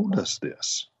 Jesus told us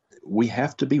this. We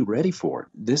have to be ready for it.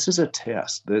 This is a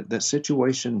test. That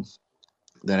situation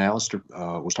that Alistair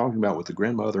was talking about with the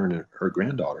grandmother and her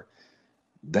granddaughter,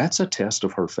 that's a test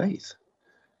of her faith.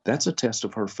 That's a test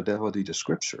of her fidelity to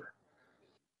Scripture.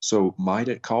 So might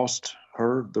it cost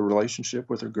her the relationship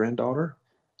with her granddaughter?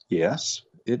 Yes,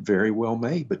 it very well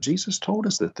may, but Jesus told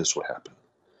us that this would happen.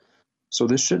 So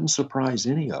this shouldn't surprise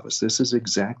any of us. This is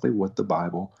exactly what the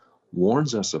Bible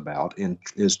warns us about and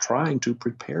is trying to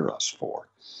prepare us for.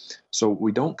 So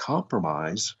we don't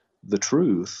compromise the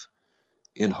truth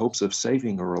in hopes of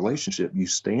saving a relationship. You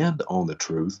stand on the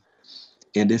truth,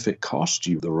 and if it costs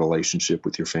you the relationship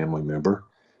with your family member,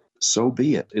 so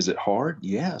be it. Is it hard?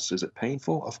 Yes. Is it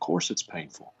painful? Of course it's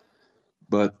painful.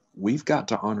 But we've got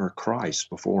to honor Christ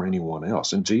before anyone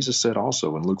else. And Jesus said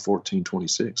also in Luke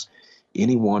 14:26,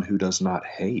 anyone who does not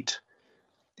hate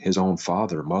his own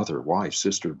father, mother, wife,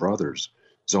 sister, brothers,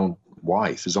 his own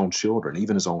wife, his own children,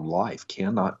 even his own life,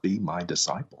 cannot be my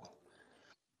disciple.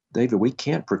 David, we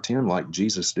can't pretend like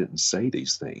Jesus didn't say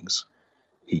these things.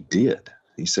 He did.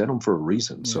 He said them for a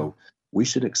reason. Yeah. So we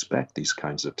should expect these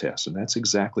kinds of tests, and that's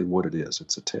exactly what it is.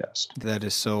 It's a test. That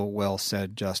is so well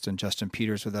said, Justin. Justin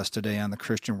Peters with us today on the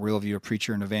Christian Worldview, a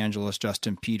preacher and evangelist.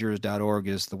 JustinPeters.org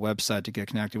is the website to get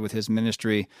connected with his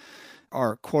ministry.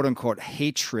 Our quote-unquote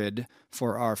hatred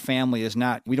for our family is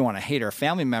not, we don't want to hate our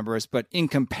family members, but in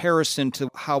comparison to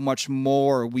how much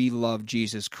more we love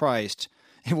Jesus Christ,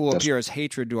 it will appear as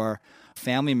hatred to our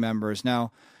family members.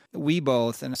 Now, we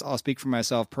both, and I'll speak for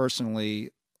myself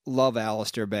personally, love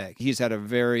Alistair Begg. He's had a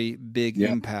very big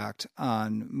impact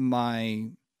on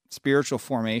my spiritual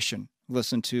formation.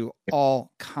 Listened to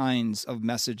all kinds of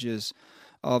messages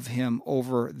of him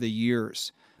over the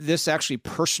years. This actually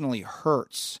personally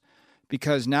hurts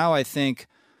because now I think,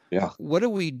 what do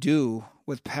we do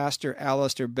with Pastor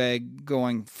Alistair Begg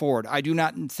going forward? I do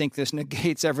not think this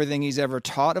negates everything he's ever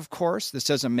taught, of course. This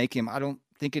doesn't make him, I don't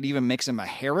think it even makes him a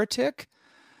heretic.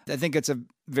 I think it's a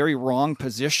very wrong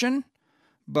position,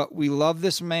 but we love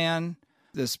this man,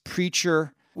 this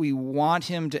preacher. We want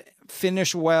him to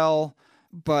finish well,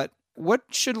 but what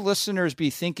should listeners be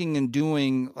thinking and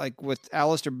doing, like with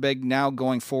Alistair Begg now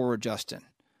going forward, Justin?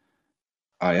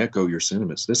 I echo your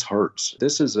sentiments. This hurts.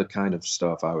 This is the kind of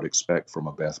stuff I would expect from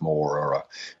a Beth Moore or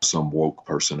some woke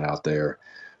person out there,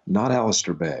 not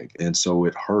Alistair Begg. And so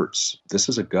it hurts. This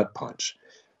is a gut punch.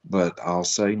 But I'll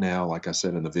say now, like I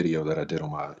said in the video that I did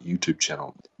on my YouTube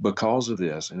channel, because of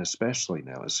this, and especially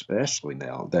now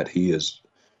that he has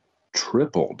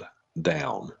tripled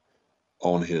down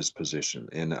on his position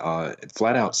and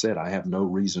flat out said, I have no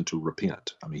reason to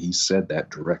repent. I mean, he said that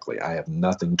directly. I have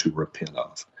nothing to repent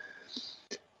of.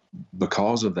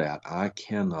 Because of that, I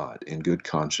cannot, in good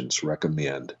conscience,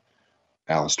 recommend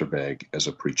Alistair Begg as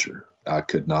a preacher. I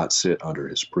could not sit under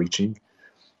his preaching.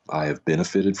 I have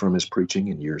benefited from his preaching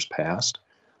in years past,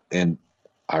 and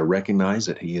I recognize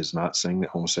that he is not saying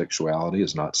that homosexuality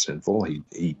is not sinful.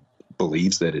 He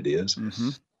believes that it is.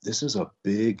 Mm-hmm. This is a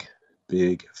big,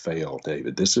 big fail,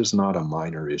 David. This is not a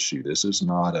minor issue. This is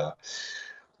not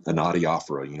an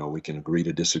adiaphora, we can agree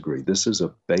to disagree. This is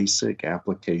a basic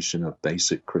application of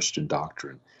basic Christian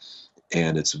doctrine,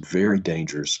 and it's very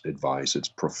dangerous advice. It's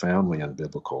profoundly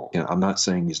unbiblical. And I'm not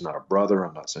saying he's not a brother.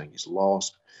 I'm not saying he's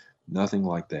lost, nothing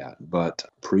like that. But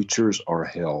preachers are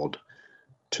held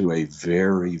to a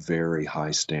very, very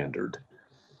high standard,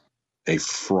 a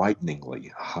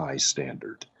frighteningly high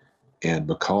standard. And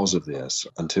because of this,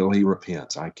 until he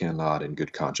repents, I cannot in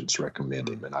good conscience recommend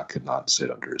him, and I could not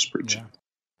sit under his preaching. Yeah.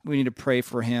 We need to pray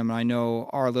for him. I know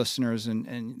our listeners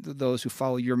and those who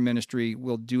follow your ministry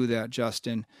will do that,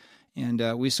 Justin. And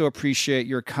we so appreciate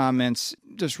your comments,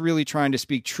 just really trying to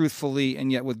speak truthfully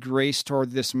and yet with grace toward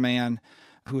this man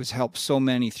who has helped so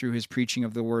many through his preaching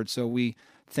of the word. So we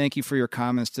thank you for your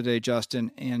comments today,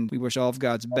 Justin, and we wish all of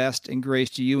God's best and grace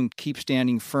to you and keep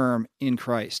standing firm in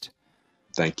Christ.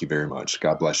 Thank you very much.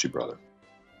 God bless you, brother.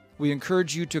 We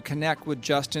encourage you to connect with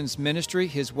Justin's ministry.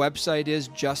 His website is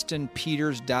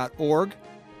justinpeters.org.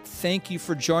 Thank you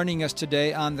for joining us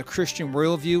today on The Christian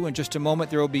Worldview. In just a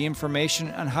moment, there will be information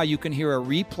on how you can hear a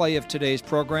replay of today's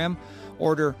program,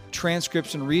 order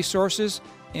transcripts and resources,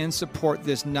 and support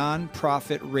this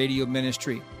nonprofit radio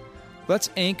ministry.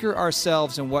 Let's anchor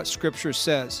ourselves in what Scripture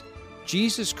says.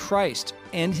 Jesus Christ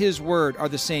and His Word are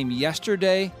the same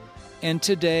yesterday and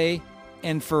today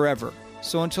and forever.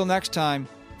 So until next time,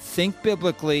 think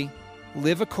biblically,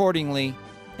 live accordingly,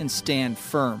 and stand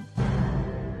firm.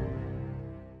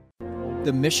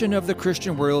 The mission of the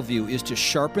Christian Worldview is to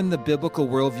sharpen the biblical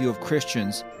worldview of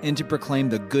Christians and to proclaim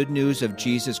the good news of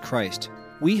Jesus Christ.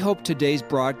 We hope today's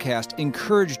broadcast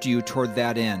encouraged you toward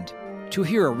that end. To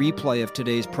hear a replay of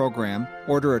today's program,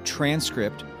 order a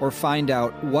transcript, or find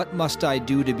out what must I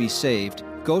do to be saved,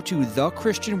 go to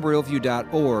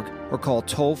thechristianworldview.org or call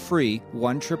toll-free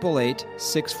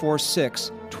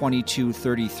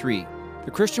 1-888-646-2233.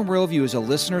 The Christian Worldview is a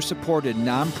listener-supported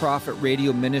nonprofit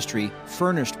radio ministry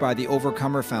furnished by the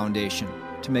Overcomer Foundation.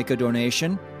 To make a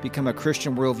donation, become a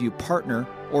Christian Worldview partner,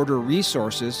 order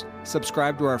resources,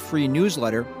 subscribe to our free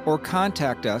newsletter, or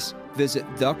contact us, visit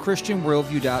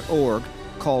thechristianworldview.org,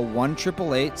 call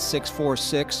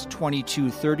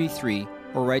 1-888-646-2233,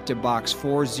 or write to Box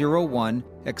 401,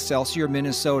 Excelsior,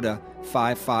 Minnesota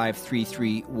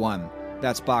 55331.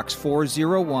 That's Box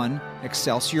 401,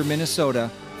 Excelsior, Minnesota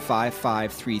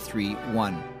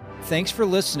 55331. Thanks for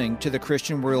listening to The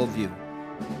Christian Worldview.